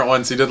did different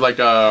ones. He did, like,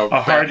 a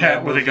hard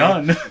hat with a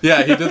gun.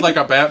 Yeah, he did, like,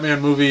 a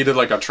Batman movie. He did,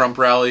 like, a Trump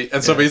rally.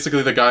 And so,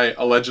 basically, the guy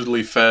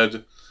allegedly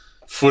fed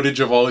footage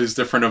of all these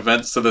different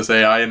events to this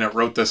AI, and it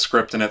wrote this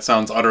script, and it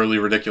sounds utterly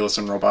ridiculous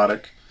and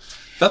robotic.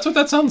 That's what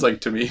that sounds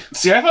like to me.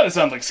 See, I thought it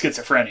sounded like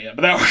schizophrenia,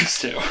 but that works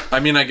too. I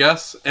mean, I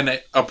guess in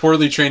a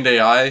poorly trained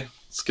AI,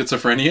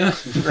 schizophrenia.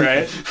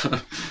 Right.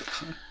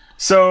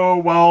 So,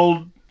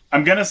 well,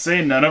 I'm going to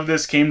say none of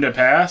this came to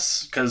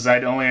pass, because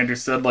I'd only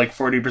understood like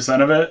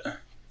 40% of it.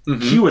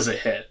 Mm-hmm. Q was a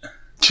hit.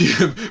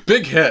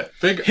 Big hit.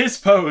 His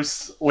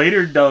posts,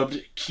 later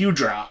dubbed Q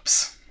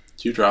drops.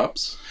 Q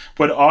drops?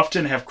 Would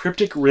often have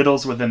cryptic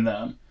riddles within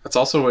them. That's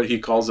also what he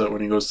calls it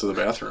when he goes to the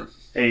bathroom.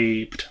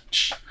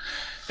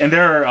 And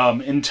there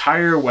are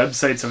entire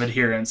websites of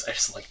adherents. I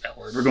just like that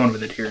word. We're going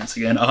with adherents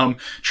again.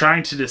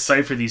 Trying to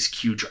decipher these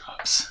Q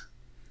drops.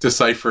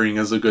 Deciphering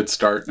is a good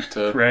start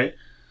to... Right.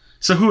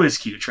 So who is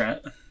Q,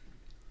 Trent?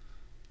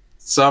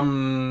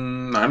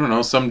 Some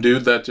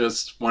dude that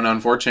just went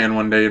on 4chan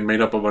one day and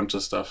made up a bunch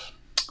of stuff.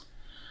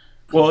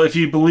 Well, if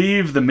you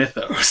believe the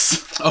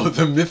mythos. Oh,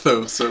 the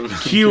mythos of...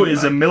 Q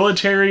is a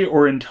military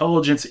or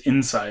intelligence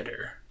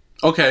insider.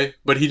 Okay,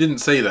 but he didn't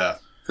say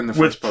that in the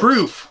first post. With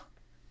proof.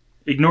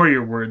 Ignore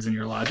your words and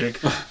your logic.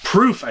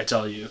 Proof, I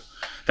tell you,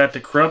 that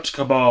the corrupt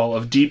cabal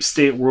of deep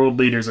state world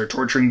leaders are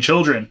torturing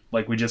children,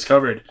 like we just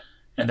covered,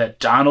 and that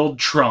Donald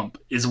Trump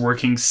is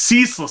working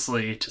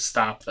ceaselessly to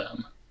stop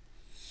them.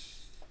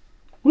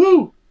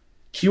 Woo!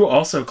 Q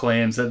also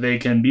claims that they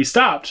can be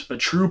stopped, but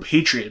true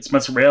patriots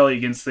must rally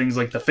against things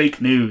like the fake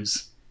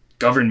news,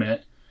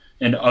 government,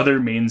 and other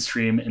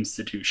mainstream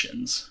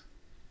institutions.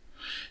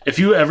 If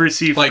you ever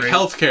see... Like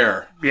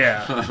healthcare.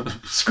 Yeah.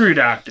 Screw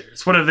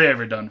doctors. What have they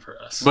ever done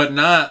for us? But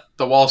not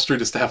the Wall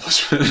Street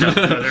establishment. No,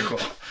 they're cool.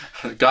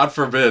 God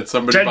forbid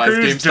somebody Ted buys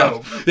Cruz, GameStop.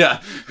 dope.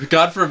 Yeah.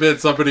 God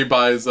forbid somebody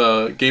buys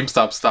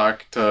GameStop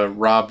stock to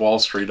rob Wall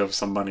Street of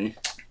some money.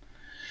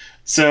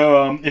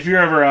 So, if you're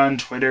ever on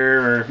Twitter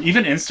or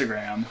even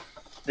Instagram,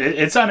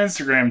 it's on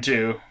Instagram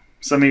too.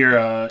 Some of your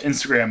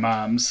Instagram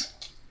moms.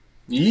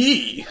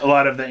 Yee! A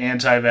lot of the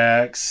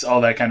anti-vax,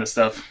 all that kind of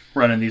stuff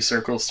run in these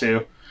circles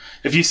too.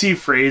 If you see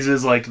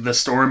phrases like "the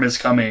storm is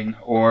coming"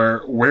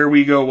 or "where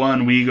we go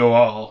one, we go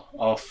all,"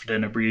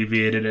 often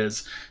abbreviated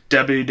as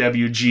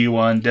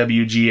WWG1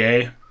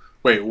 WGA.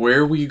 Wait,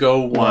 where we go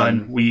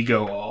one, we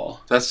go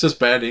all. That's just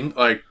bad.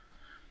 Like,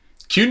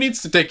 Q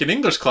needs to take an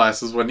English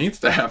class is what needs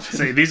to happen.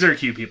 Say, these are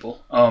Q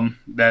people.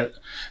 That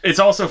it's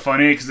also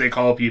funny because they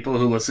call people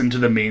who listen to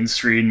the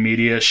mainstream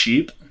media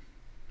sheep.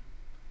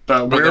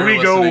 But where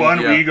we go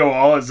one, we go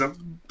all is a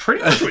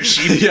pretty much what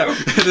sheep Yeah,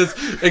 it is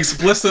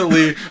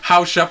explicitly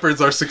how shepherds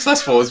are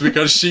successful is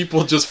because sheep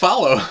will just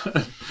follow.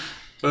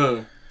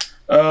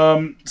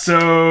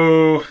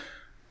 So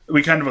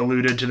we kind of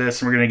alluded to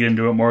this, and we're going to get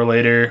into it more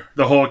later.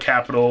 The whole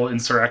Capitol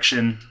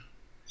insurrection.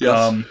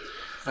 Yes.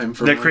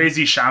 The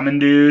crazy shaman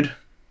dude.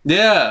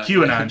 Yeah.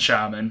 QAnon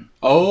shaman.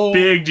 Oh.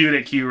 Big dude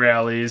at Q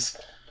rallies.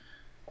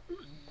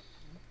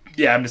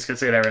 Yeah, I'm just going to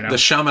say that right now. The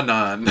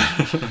shamanon.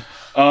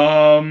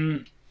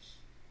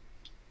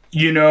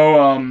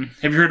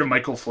 Have you heard of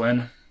Michael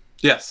Flynn?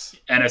 Yes.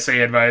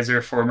 NSA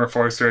advisor, former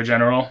four-star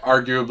general.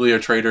 Arguably a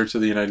traitor to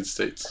the United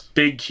States.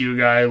 Big Q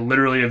guy.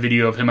 Literally a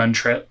video of him on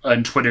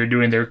Twitter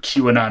doing their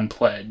QAnon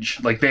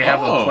pledge. Like, they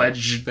have a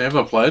pledge. They have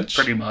a pledge?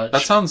 Pretty much.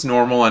 That sounds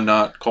normal and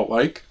not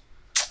cult-like.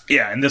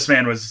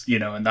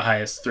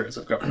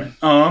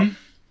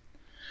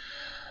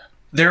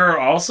 There are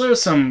also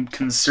some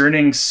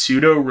concerning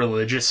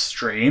pseudo-religious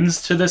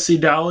strains to this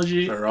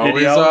ideology. There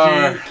always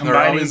are.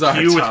 Combining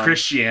Q with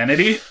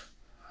Christianity.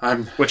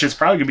 Which is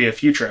probably going to be a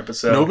future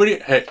episode.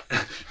 Hey,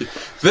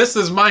 this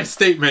is my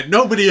statement.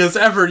 Nobody has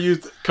ever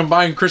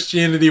combined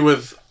Christianity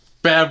with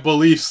bad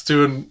beliefs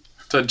to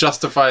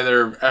justify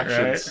their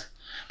actions. Right?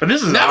 But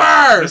this is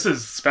never. This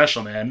is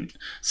special, man.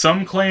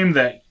 Some claim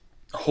that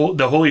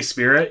the Holy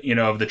Spirit,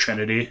 of the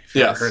Trinity, if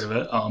you've ever heard of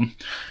it,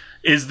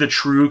 is the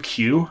true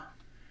Q.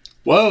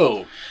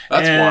 Whoa,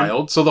 that's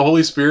wild. So the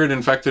Holy Spirit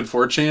infected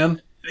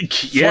 4chan?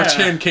 Yeah.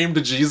 4chan came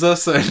to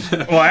Jesus and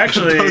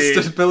actually,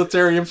 posted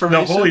military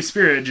information? The Holy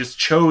Spirit just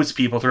chose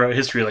people throughout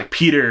history, like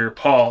Peter,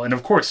 Paul, and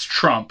of course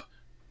Trump,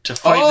 to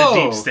fight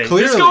the deep state.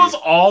 Clearly. This goes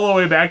all the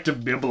way back to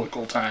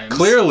biblical times.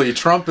 Clearly,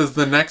 Trump is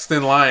the next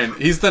in line.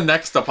 He's the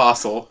next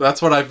apostle.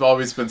 That's what I've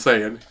always been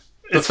saying.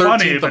 It's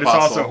funny, but it's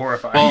also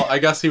horrifying. Well, I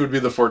guess he would be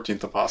the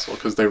 14th apostle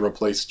because they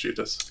replaced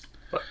Judas.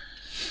 But.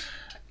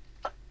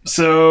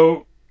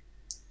 So,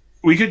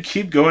 we could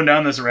keep going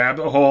down this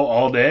rabbit hole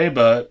all day,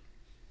 but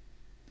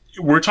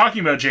we're talking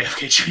about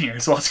JFK Jr.,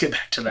 so let's get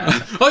back to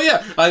that. Oh,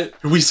 yeah.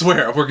 We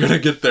swear we're going to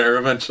get there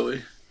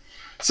eventually.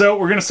 So,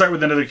 we're going to start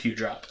with another Q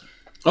drop.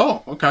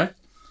 Oh, okay.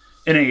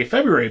 In a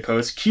February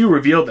post, Q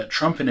revealed that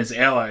Trump and his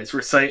allies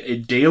recite a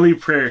daily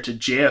prayer to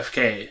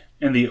JFK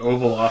in the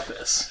Oval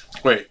Office.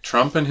 Wait,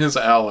 Trump and his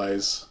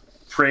allies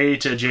pray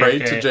to JFK. Pray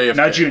to JFK.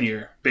 Not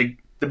Junior. The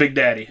Big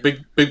Daddy.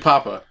 Big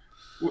Papa.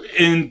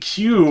 And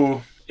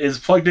Q is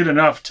plugged in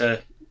enough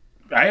to...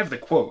 I have the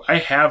quote. I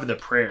have the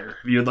prayer.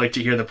 If you would like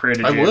to hear the prayer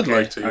to JFK. I would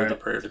like to hear the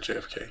prayer to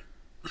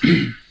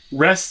JFK.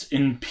 Rest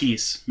in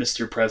peace,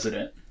 Mr.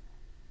 President.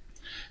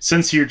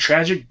 Since your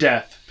tragic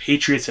death,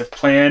 patriots have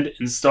planned,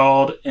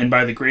 installed, and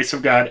by the grace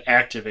of God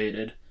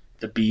activated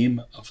the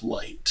beam of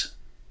light.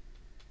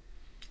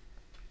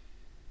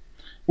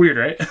 Weird,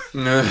 right?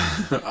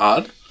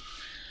 Odd.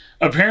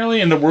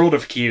 Apparently, in the world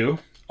of Q,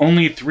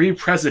 only 3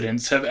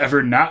 presidents have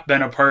ever not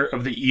been a part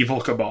of the evil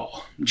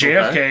cabal.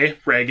 JFK,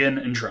 Reagan,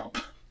 and Trump.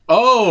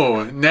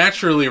 Oh,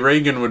 naturally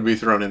Reagan would be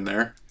thrown in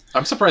there.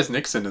 I'm surprised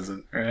Nixon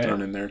isn't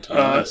thrown in there, to be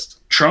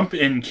honest. Trump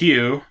in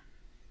Q...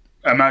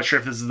 I'm not sure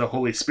if this is the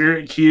Holy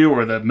Spirit Q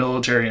or the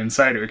military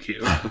insider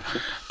Q,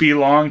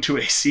 belong to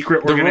a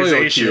secret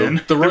organization.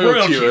 The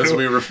Royal Q, as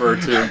we refer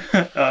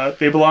to.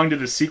 They belong to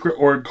the secret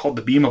org called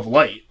the Beam of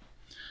Light,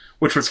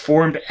 which was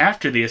formed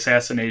after the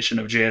assassination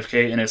of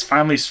JFK and is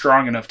finally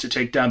strong enough to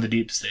take down the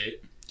deep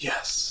state.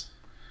 Yes.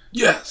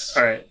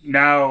 All right,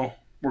 now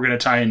we're going to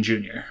tie in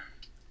Junior.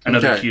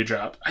 Another Q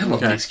drop. I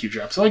love these Q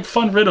drops. They're like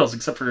fun riddles,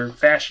 except for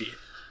Fasci.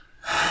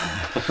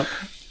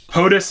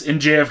 POTUS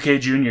and JFK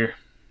Jr.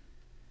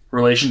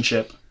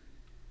 Relationship.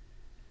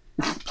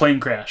 Plane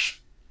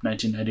crash,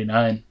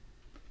 1999.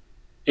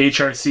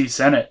 HRC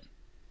Senate,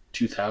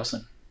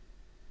 2000.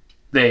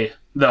 The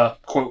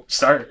quote,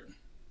 start.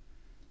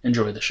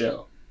 Enjoy the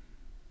show.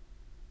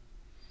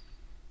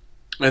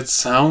 It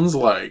sounds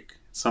like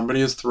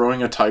somebody is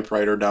throwing a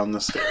typewriter down the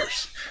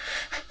stairs.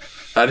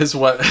 That is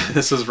what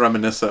this is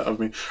reminiscent of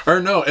me. Or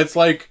no, it's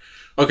like...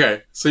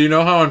 Okay, so you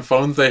know how on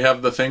phones they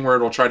have the thing where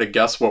it'll try to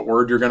guess what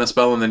word you're going to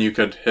spell and then you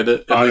could hit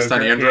it, at least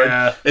on Android?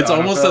 Yeah, it's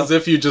almost as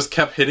if you just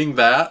kept hitting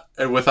that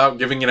and without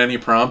giving it any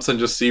prompts and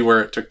just see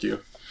where it took you.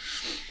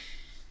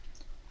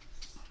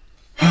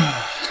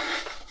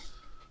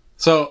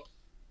 So,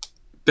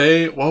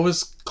 what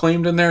was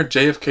claimed in there?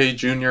 JFK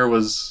Jr.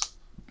 was...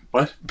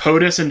 What?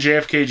 POTUS and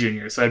JFK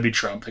Jr., so that'd be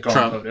Trump. They call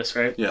him POTUS,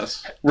 right?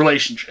 Yes.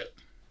 Relationship.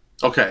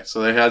 Okay,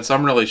 so they had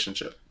some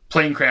relationship.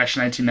 Plane crash,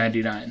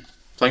 1999.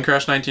 Plane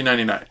crash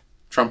 1999.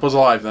 Trump was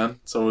alive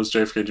then, so was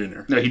JFK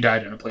Jr. No, he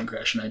died in a plane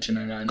crash in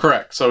 1999.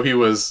 Correct. So he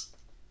was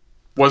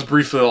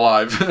briefly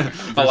alive.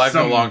 Alive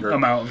no longer.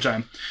 Amount of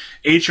time.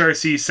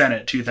 HRC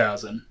Senate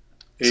 2000.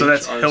 So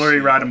that's Hillary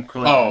Rodham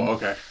Clinton. Oh,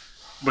 okay.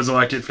 Was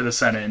elected for the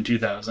Senate in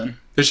 2000.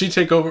 Did she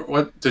take over?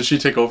 What did she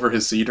take over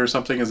his seat or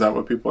something? Is that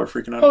what people are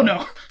freaking out about?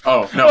 No.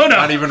 Oh no!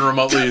 Not even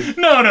remotely.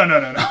 No.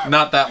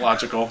 Not that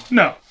logical.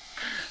 No.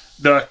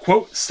 The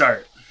quote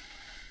start.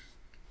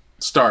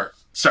 Start.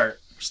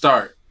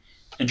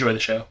 Enjoy the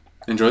show.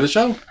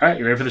 All right,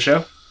 you ready for the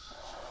show?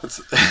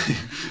 Let's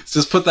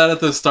just put that at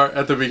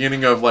the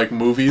beginning of like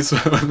movies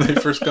when they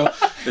first go.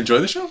 Enjoy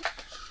the show.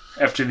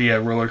 After the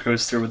roller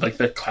coaster with like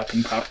the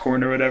clapping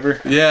popcorn or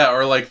whatever. Yeah,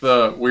 or like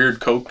the weird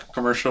Coke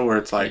commercial where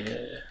it's like,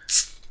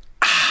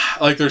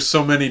 like there's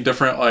so many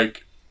different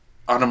like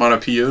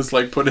onomatopoeias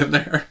like put in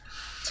there.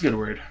 It's a good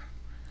word.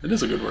 It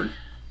is a good word.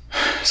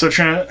 So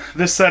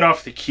this set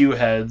off the Q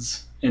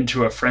heads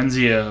into a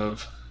frenzy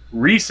of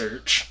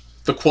research.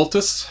 The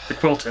quiltists? The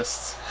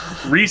quiltists.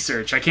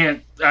 Research. I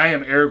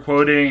am air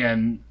quoting,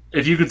 and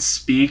if you could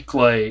speak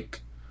like,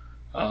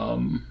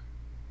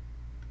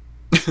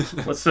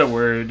 what's the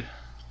word?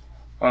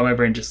 Oh, my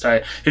brain just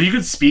died. If you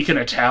could speak in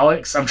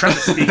italics, I'm trying to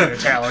speak in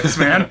italics,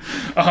 man.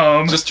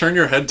 Just turn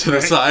your head to the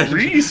side.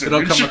 Research.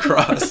 It'll come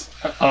across.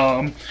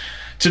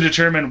 To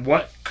determine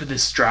what could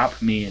this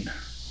drop mean.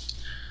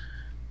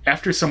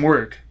 After some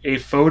work, a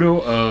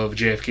photo of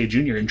JFK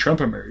Jr. and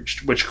Trump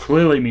emerged, which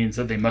clearly means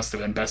that they must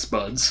have been best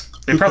buds.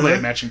 They probably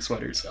had matching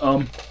sweaters.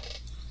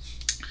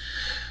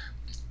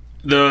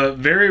 The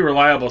very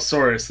reliable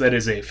source, that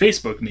is a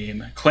Facebook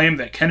meme, claimed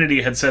that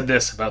Kennedy had said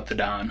this about the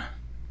Don.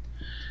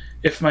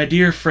 If my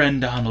dear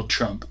friend Donald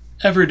Trump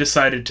ever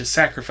decided to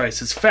sacrifice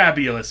his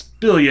fabulous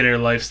billionaire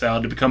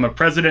lifestyle to become a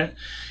president,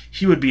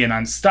 he would be an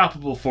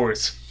unstoppable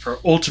force for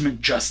ultimate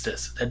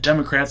justice that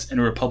Democrats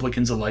and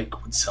Republicans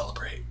alike would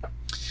celebrate.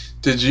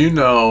 Did you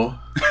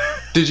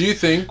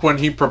think when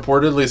he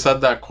purportedly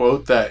said that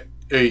quote that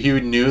he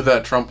knew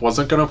that Trump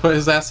wasn't going to put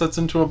his assets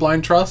into a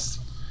blind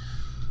trust,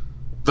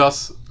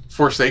 thus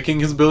forsaking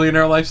his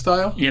billionaire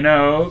lifestyle? You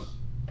know,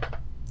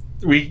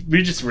 we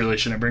just really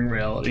shouldn't bring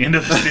reality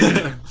into this,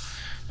 dude.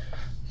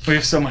 We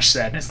have so much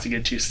sadness to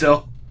get to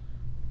still.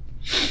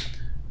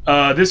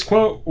 This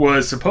quote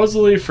was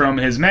supposedly from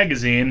his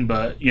magazine,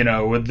 but, you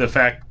know, with the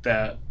fact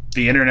that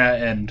the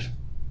internet and,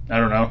 I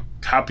don't know,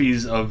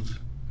 copies of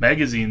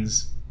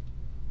magazines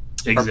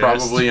exist. Are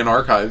probably in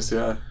archives,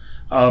 yeah.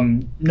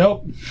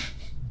 Nope.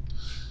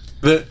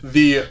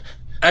 The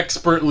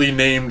expertly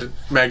named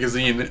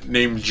magazine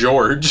named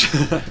George.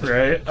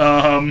 Right.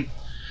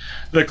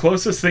 The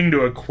closest thing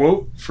to a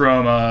quote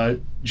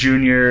from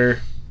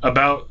Junior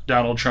about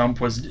Donald Trump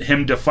was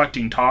him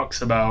deflecting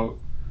talks about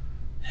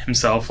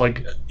himself.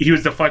 Like, he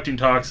was deflecting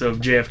talks of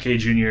JFK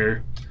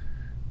Jr.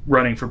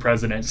 running for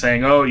president,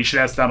 saying, oh, you should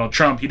ask Donald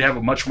Trump. He'd have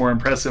a much more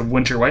impressive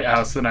winter White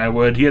House than I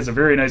would. He has a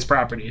very nice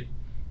property.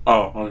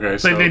 Oh, okay.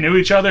 So they knew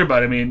each other,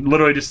 but I mean,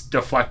 literally just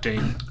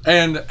deflecting.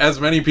 And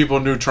as many people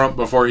knew Trump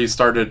before he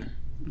started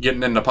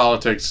getting into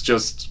politics,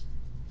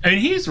 I mean,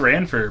 he's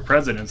ran for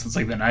president since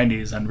like the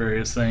 90s on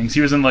various things.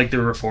 He was in like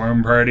the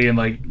Reform Party in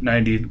like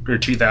 90 or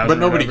 2000. But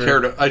nobody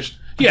cared.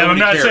 I'm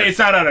not saying it's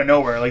not out of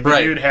nowhere. Like, the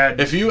dude had.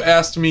 If you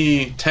asked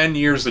me 10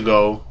 years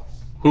ago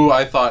who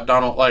I thought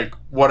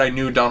what I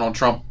knew Donald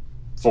Trump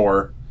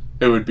for,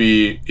 it would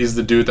be he's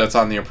the dude that's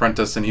on The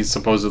Apprentice and he's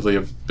supposedly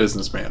a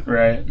businessman.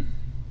 Right.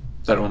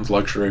 That owns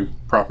luxury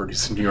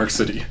properties in New York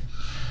City.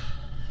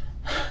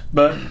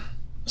 But.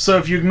 So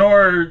if you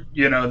ignore,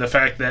 you know, the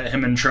fact that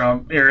him and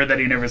Trump, or that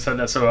he never said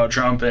that so about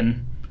Trump,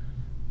 and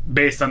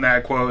based on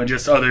that quote and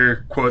just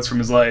other quotes from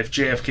his life,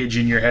 JFK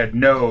Jr. had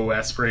no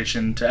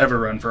aspiration to ever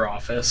run for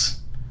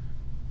office.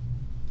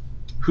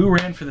 Who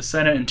ran for the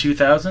Senate in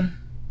 2000?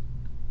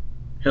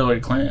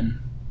 Hillary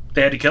Clinton.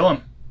 They had to kill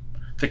him.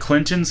 The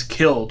Clintons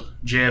killed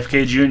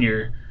JFK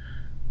Jr.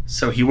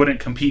 so he wouldn't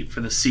compete for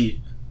the seat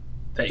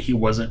that he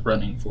wasn't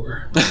running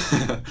for.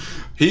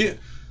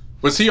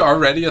 Was he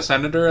already a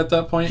senator at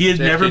that point? He had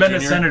never been a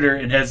senator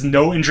and has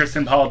no interest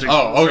in politics.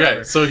 Oh,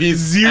 okay. So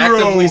he's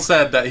actively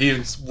said that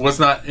he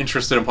was not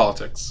interested in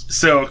politics.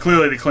 So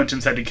clearly the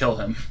Clintons had to kill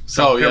him.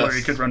 So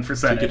Hillary could run for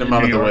Senate. To get him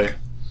out of the way.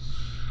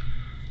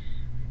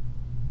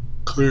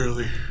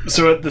 Clearly.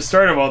 So at the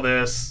start of all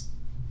this,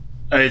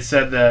 I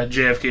said that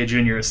JFK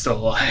Jr. is still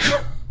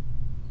alive.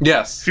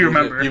 Yes. If you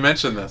remember. You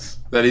mentioned this.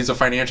 That he's a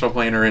financial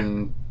planner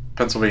in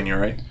Pennsylvania,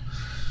 right?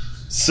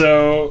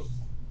 So,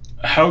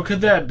 how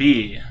could that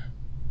be?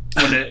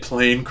 When it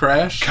plane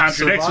crash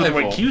contradicts with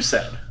what Q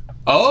said.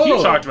 Oh,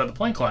 Q talked about the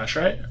plane crash,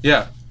 right?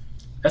 Yeah,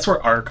 that's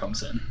where R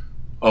comes in.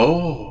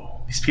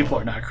 Oh, these people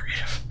are not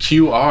creative.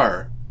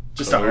 QR,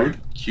 just R.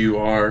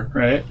 QR,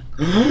 right?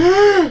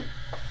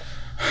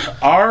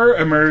 R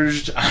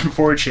emerged on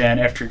 4chan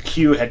after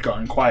Q had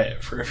gone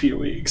quiet for a few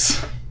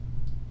weeks,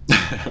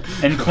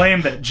 and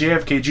claimed that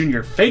JFK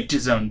Jr. faked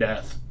his own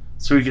death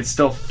so he could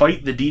still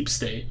fight the deep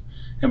state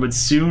and would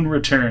soon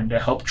return to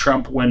help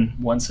Trump win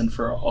once and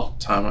for all.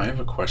 Tom, I have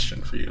a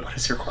question for you. What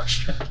is your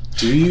question?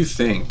 Do you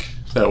think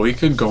that we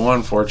could go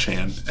on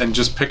 4chan and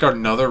just pick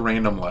another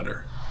random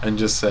letter and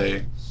just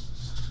say,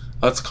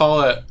 let's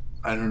call it,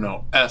 I don't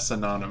know, S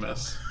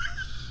Anonymous?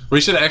 We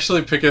should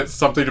actually pick it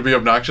something to be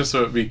obnoxious,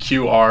 so it would be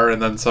QR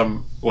and then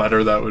some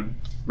letter that would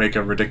make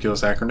a ridiculous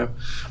acronym.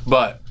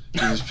 But you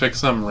just pick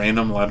some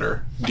random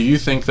letter. Do you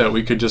think that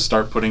we could just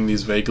start putting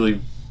these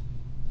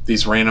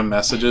random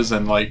messages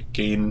and like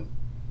gain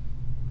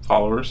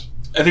followers?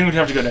 I think we'd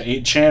have to go to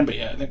 8chan, but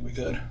yeah, I think we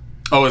could.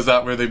 Oh, is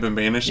that where they've been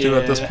banished to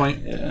at this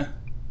point? Yeah.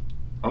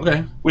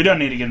 Okay. We don't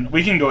need to get.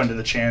 We can go into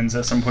the chans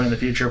at some point in the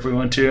future if we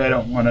want to. I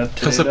don't want to.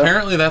 Because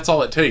apparently that's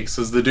all it takes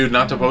is the dude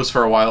not to post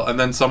for a while, and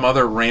then some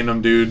other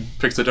random dude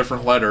picks a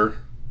different letter,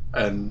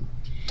 and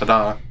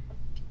ta-da.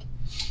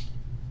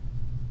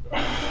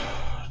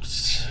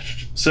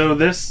 So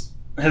this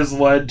has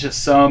led to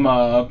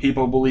some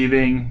people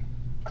believing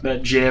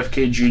that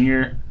JFK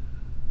Jr.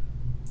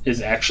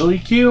 is actually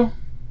Q.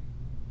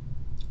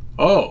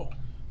 Oh.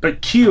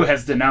 But Q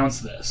has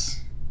denounced this.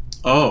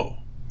 Oh.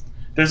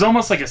 There's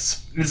almost like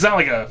it's not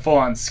like a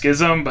full-on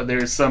schism, but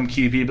there's some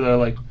Q people that are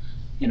like,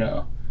 you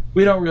know,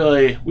 we don't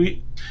really,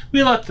 we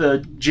let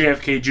the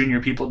JFK Jr.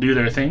 people do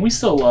their thing. We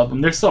still love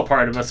them. They're still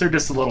part of us. They're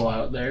just a little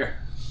out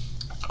there.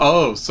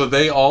 Oh, so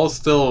they all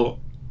still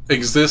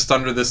exist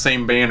under the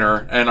same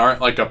banner and aren't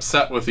like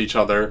upset with each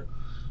other,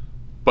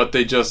 but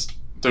they just,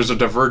 there's a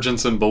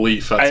divergence in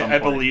belief at some point. I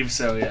believe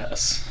so,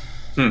 yes.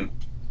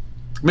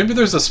 Maybe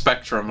there's a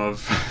spectrum of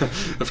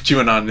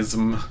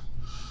QAnonism.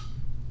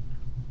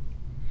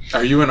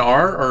 Are you an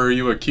R or are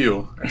you a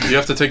Q? You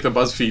have to take the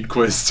BuzzFeed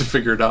quiz to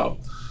figure it out.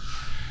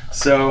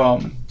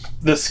 So,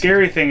 the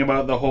scary thing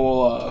about the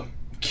whole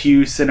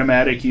Q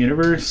cinematic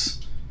universe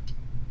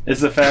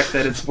is the fact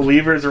that its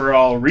believers are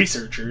all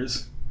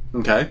researchers.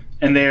 Okay.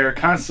 And they are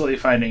constantly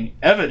finding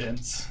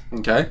evidence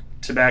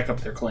to back up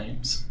their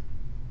claims.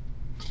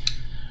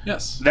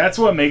 Yes. That's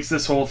what makes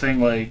this whole thing,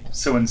 like,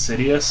 so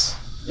insidious,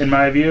 in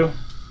my view.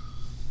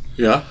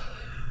 Yeah.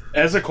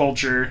 As a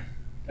culture,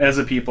 as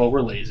a people,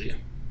 we're lazy.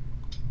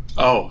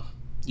 Oh,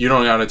 you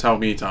don't gotta tell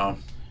me,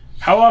 Tom.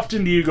 How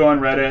often do you go on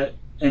Reddit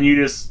and you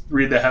just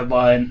read the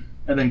headline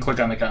and then click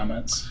on the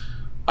comments?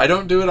 I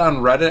don't do it on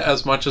Reddit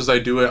as much as I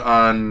do it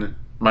on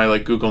my,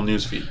 like, Google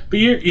newsfeed. But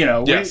you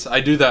know... Yes,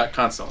 I do that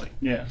constantly.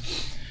 Yeah.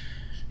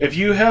 If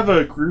you have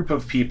a group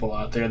of people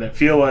out there that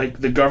feel like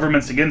the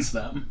government's against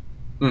them,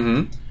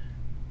 and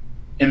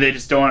they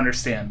just don't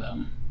understand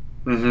them,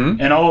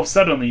 and all of a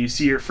sudden you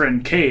see your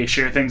friend Kay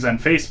share things on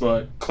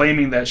Facebook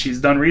claiming that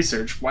she's done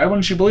research, why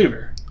wouldn't you believe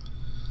her?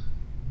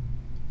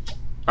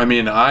 I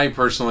mean, I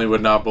personally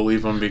would not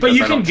believe them because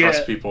I don't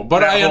trust people.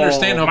 But I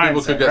understand how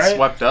people could get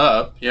swept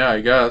up. Yeah,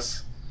 I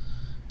guess.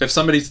 If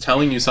somebody's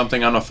telling you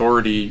something on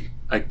authority,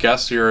 I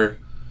guess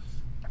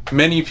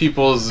many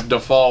people's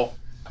default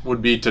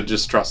would be to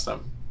just trust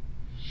them.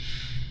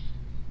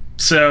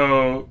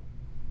 So,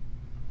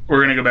 we're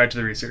going to go back to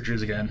the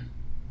researchers again.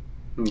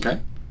 Okay.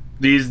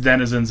 These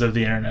denizens of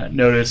the internet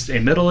noticed a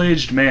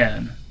middle-aged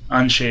man,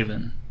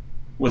 unshaven,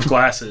 with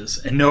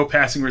glasses, and no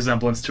passing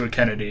resemblance to a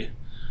Kennedy,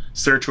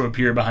 start to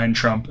appear behind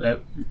Trump at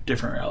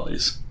different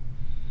rallies.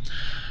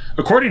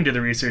 According to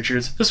the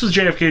researchers, this was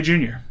JFK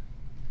Jr.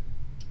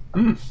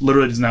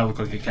 Literally does not look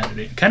like a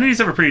Kennedy. Kennedys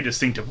have a pretty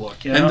distinctive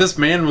look, you know? And this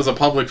man was a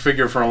public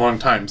figure for a long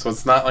time, so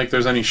it's not like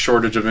there's any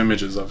shortage of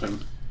images of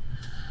him.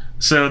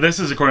 So this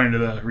is according to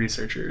the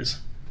researchers.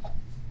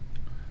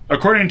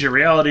 According to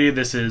Reality,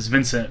 this is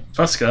Vincent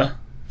Fusca,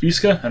 I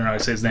don't know how to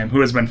say his name, who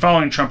has been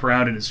following Trump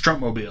around in his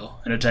Trumpmobile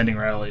and attending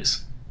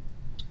rallies.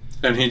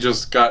 And he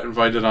just got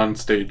invited on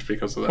stage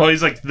because of that. Well,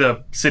 he's like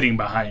the sitting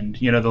behind,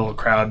 the little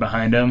crowd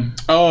behind him.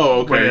 Oh,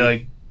 okay. Where they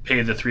like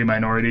pay the three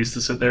minorities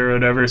to sit there or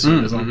whatever, so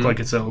it doesn't look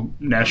like it's a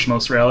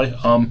nationalist rally.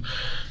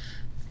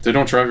 They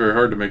don't try very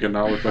hard to make it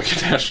not look like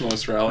a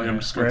nationalist rally. I'm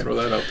just going to throw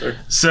that out there.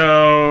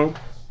 So,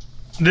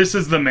 this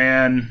is the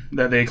man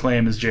that they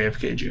claim is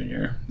JFK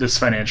Jr., this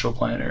financial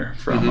planner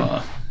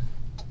from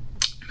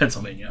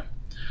Pennsylvania.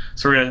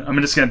 So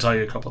I'm just going to tell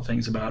you a couple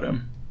things about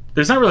him.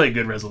 There's not really a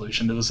good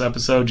resolution to this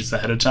episode, just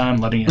ahead of time,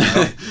 letting you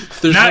know.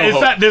 There's no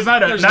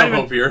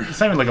hope here. It's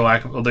not even like a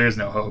lack of... Well, there's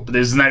no hope, but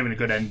there's not even a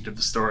good ending to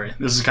the story.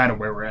 This is kind of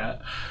where we're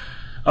at.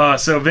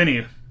 So,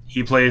 Vinny,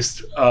 he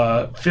placed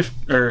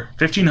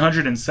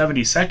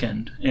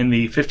 1,572nd in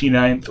the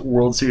 59th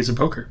World Series of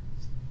Poker.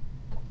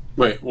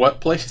 Wait,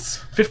 what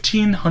place?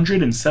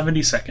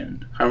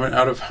 1,572nd.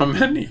 Out of how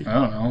many? I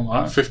don't know, a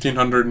lot.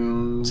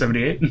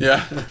 1,578?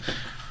 Yeah.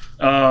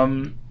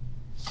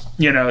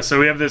 So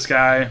we have this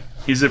guy.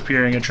 He's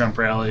appearing at Trump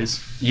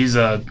rallies. He's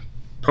a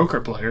poker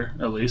player,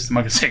 at least. I'm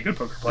not going to say a good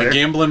poker player. A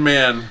gambling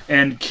man.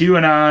 And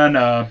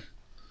QAnon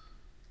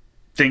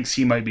thinks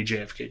he might be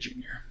JFK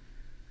Jr.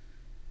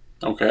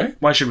 Okay.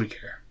 Why should we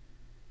care?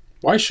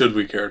 Why should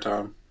we care,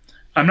 Tom?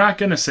 I'm not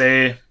going to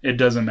say it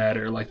doesn't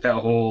matter, like that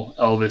whole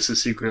Elvis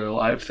is secretly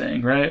alive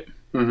thing, right?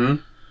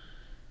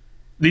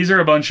 These are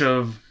a bunch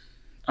of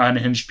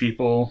unhinged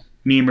people,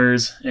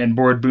 memers, and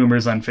bored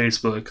boomers on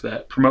Facebook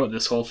that promote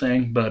this whole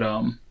thing, but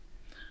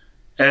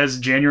as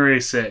January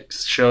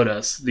 6th showed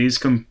us, these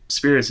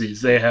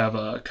conspiracies, they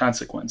have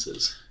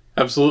consequences.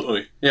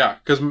 Absolutely. Yeah,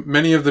 because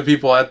many of the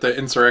people at the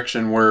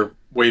insurrection were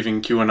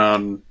waving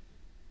QAnon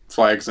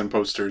flags and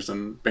posters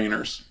and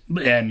banners.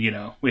 And,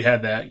 we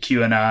had that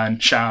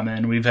QAnon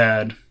shaman. We've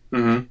had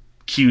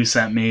Q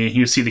sent me.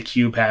 You see the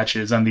Q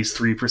patches on these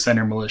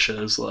 3%er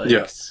militias.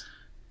 Yes.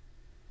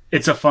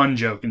 It's a fun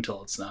joke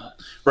until it's not.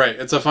 Right.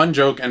 It's a fun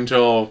joke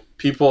until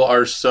people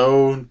are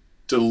so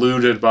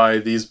deluded by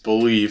these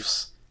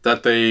beliefs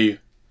that and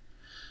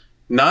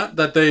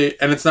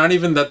it's not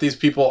even that these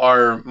people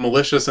are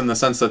malicious in the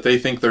sense that they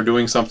think they're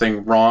doing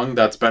something wrong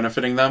that's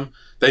benefiting them.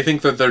 They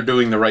think that they're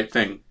doing the right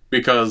thing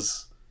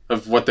because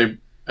of what they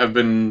have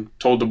been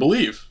told to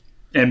believe.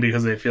 And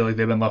because they feel like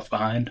they've been left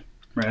behind,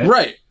 right?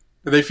 Right.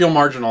 They feel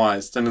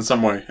marginalized in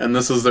some way. And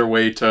this is their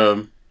way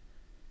to,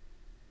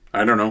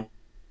 I don't know,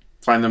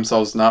 find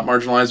themselves not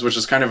marginalized, which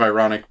is kind of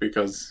ironic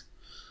because,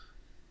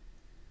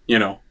 we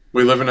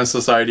live in a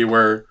society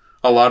where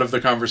a lot of the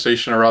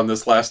conversation around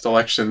this last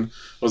election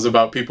was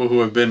about people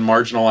who have been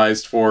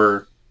marginalized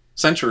for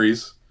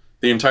centuries,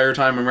 the entire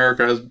time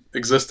America has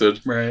existed,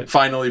 right?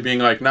 Finally being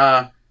like,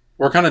 nah,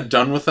 we're kind of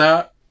done with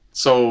that.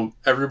 So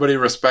everybody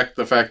respect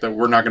the fact that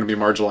we're not going to be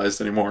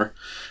marginalized anymore.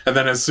 And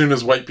then as soon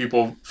as white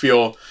people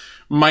feel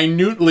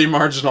minutely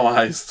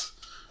marginalized,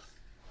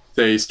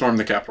 they storm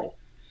the Capitol.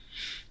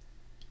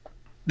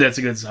 That's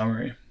a good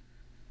summary.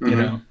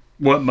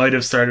 what might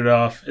have started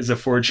off as a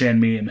 4chan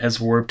meme has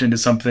warped into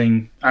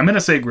something, I'm going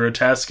to say,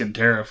 grotesque and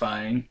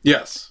terrifying.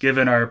 Yes.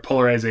 Given our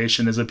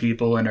polarization as a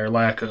people and our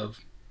lack of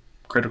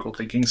critical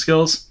thinking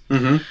skills.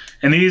 Mm-hmm.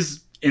 And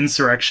these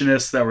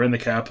insurrectionists that were in the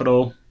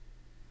Capitol,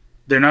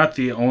 they're not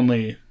the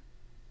only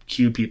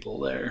Q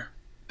people there.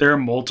 There are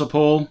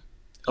multiple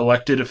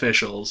elected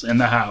officials in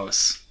the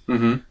House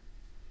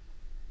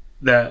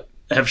that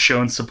have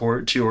shown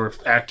support to or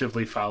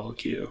actively follow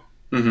Q.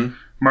 Mm-hmm.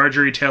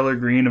 Marjorie Taylor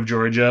Greene of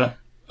Georgia,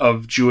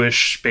 of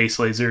Jewish space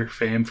laser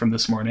fame from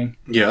this morning.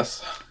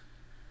 Yes.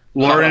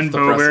 Lauren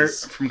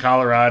Boebert from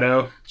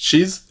Colorado.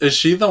 Is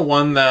she the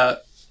one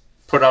that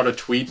put out a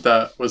tweet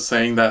that was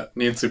saying that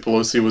Nancy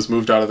Pelosi was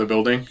moved out of the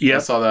building? Yep. I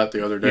saw that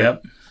the other day.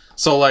 Yep.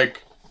 So,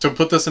 like, to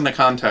put this into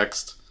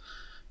context,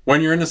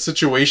 when you're in a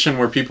situation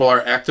where people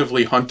are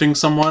actively hunting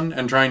someone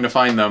and trying to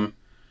find them,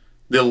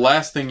 the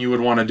last thing you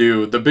would want to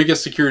do, the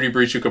biggest security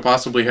breach you could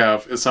possibly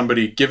have, is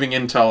somebody giving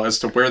intel as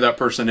to where that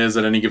person is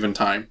at any given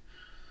time.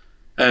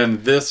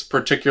 And this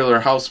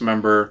particular House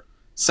member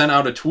sent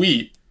out a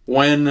tweet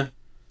when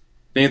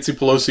Nancy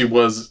Pelosi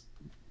was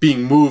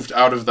being moved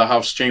out of the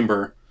House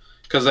chamber.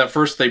 Because at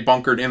first they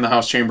bunkered in the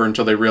House chamber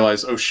until they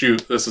realized, oh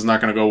shoot, this is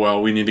not going to go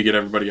well. We need to get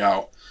everybody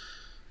out.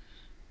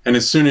 And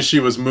as soon as she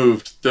was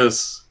moved,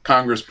 this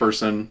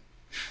congressperson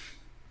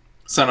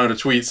sent out a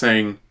tweet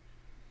saying,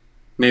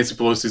 Nancy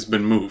Pelosi's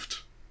been moved.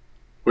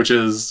 Which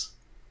is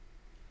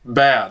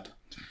bad.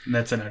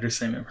 That's an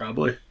understatement,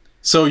 probably.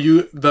 So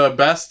the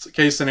best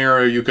case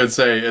scenario you could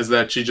say is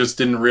that she just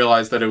didn't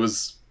realize that it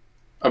was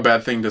a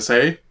bad thing to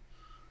say.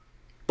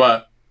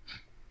 But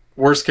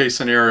worst case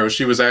scenario,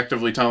 she was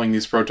actively telling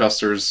these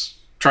protesters,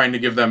 trying to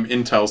give them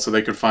intel so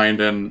they could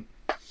find and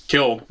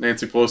kill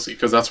Nancy Pelosi,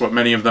 because that's what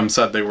many of them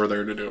said they were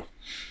there to do.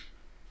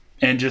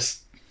 And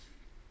just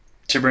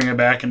to bring it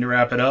back and to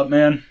wrap it up,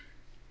 man,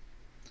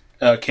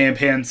 a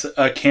campaign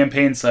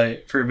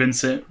site for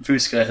Vincent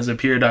Fusca has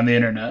appeared on the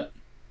internet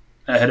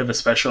ahead of a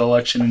special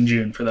election in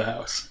June for the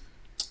House.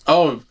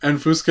 Oh, and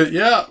Fusca,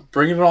 yeah,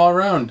 bringing it all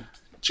around.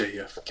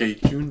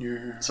 JFK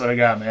Jr. That's what I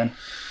got, man.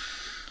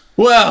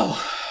 Well.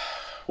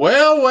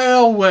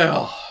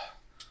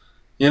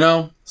 You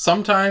know,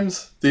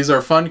 sometimes these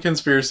are fun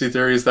conspiracy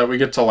theories that we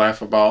get to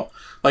laugh about.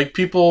 Like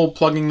people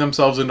plugging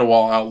themselves into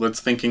wall outlets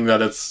thinking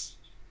that it's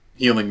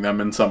healing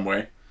them in some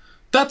way.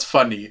 That's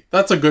funny.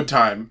 That's a good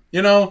time.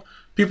 You know,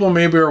 people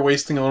maybe are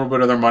wasting a little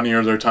bit of their money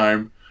or their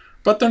time,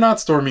 but they're not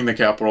storming the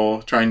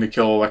Capitol trying to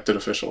kill elected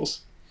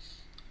officials.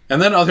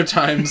 And then other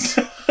times,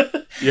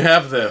 you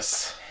have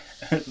this.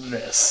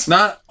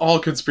 Not all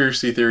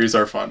conspiracy theories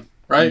are fun,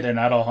 right? And they're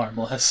not all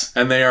harmless.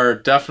 And they are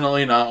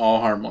definitely not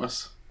all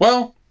harmless.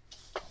 Well,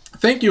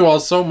 thank you all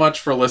so much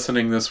for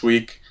listening this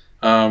week.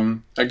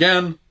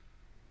 Again,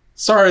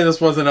 sorry this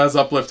wasn't as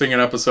uplifting an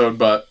episode,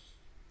 but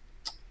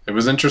it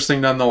was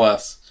interesting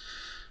nonetheless.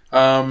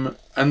 And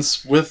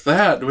with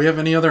that, do we have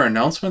any other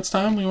announcements,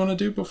 Tom, we want to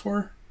do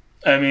before?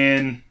 I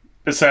mean,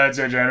 besides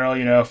our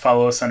general,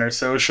 follow us on our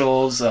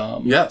socials.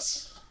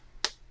 Yes.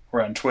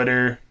 We're on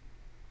Twitter.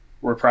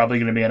 We're probably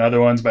going to be on other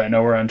ones, but I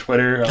know we're on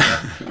Twitter.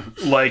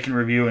 Like and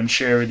review and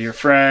share with your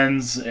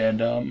friends,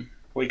 and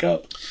wake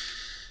up.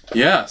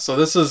 Yeah, so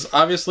this is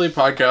obviously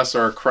podcasts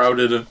are a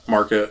crowded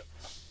market.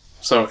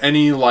 So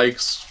any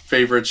likes,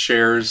 favorites,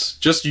 shares,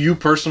 just you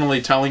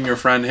personally telling your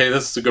friend, hey,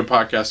 this is a good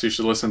podcast, you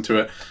should listen to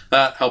it.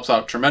 That helps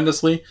out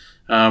tremendously.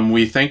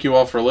 We thank you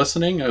all for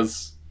listening,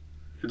 as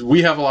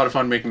we have a lot of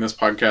fun making this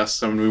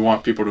podcast, and we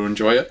want people to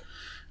enjoy it.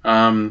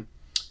 And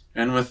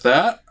with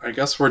that, I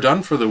guess we're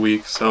done for the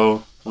week.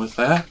 So with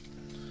that,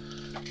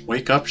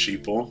 wake up,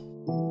 sheeple.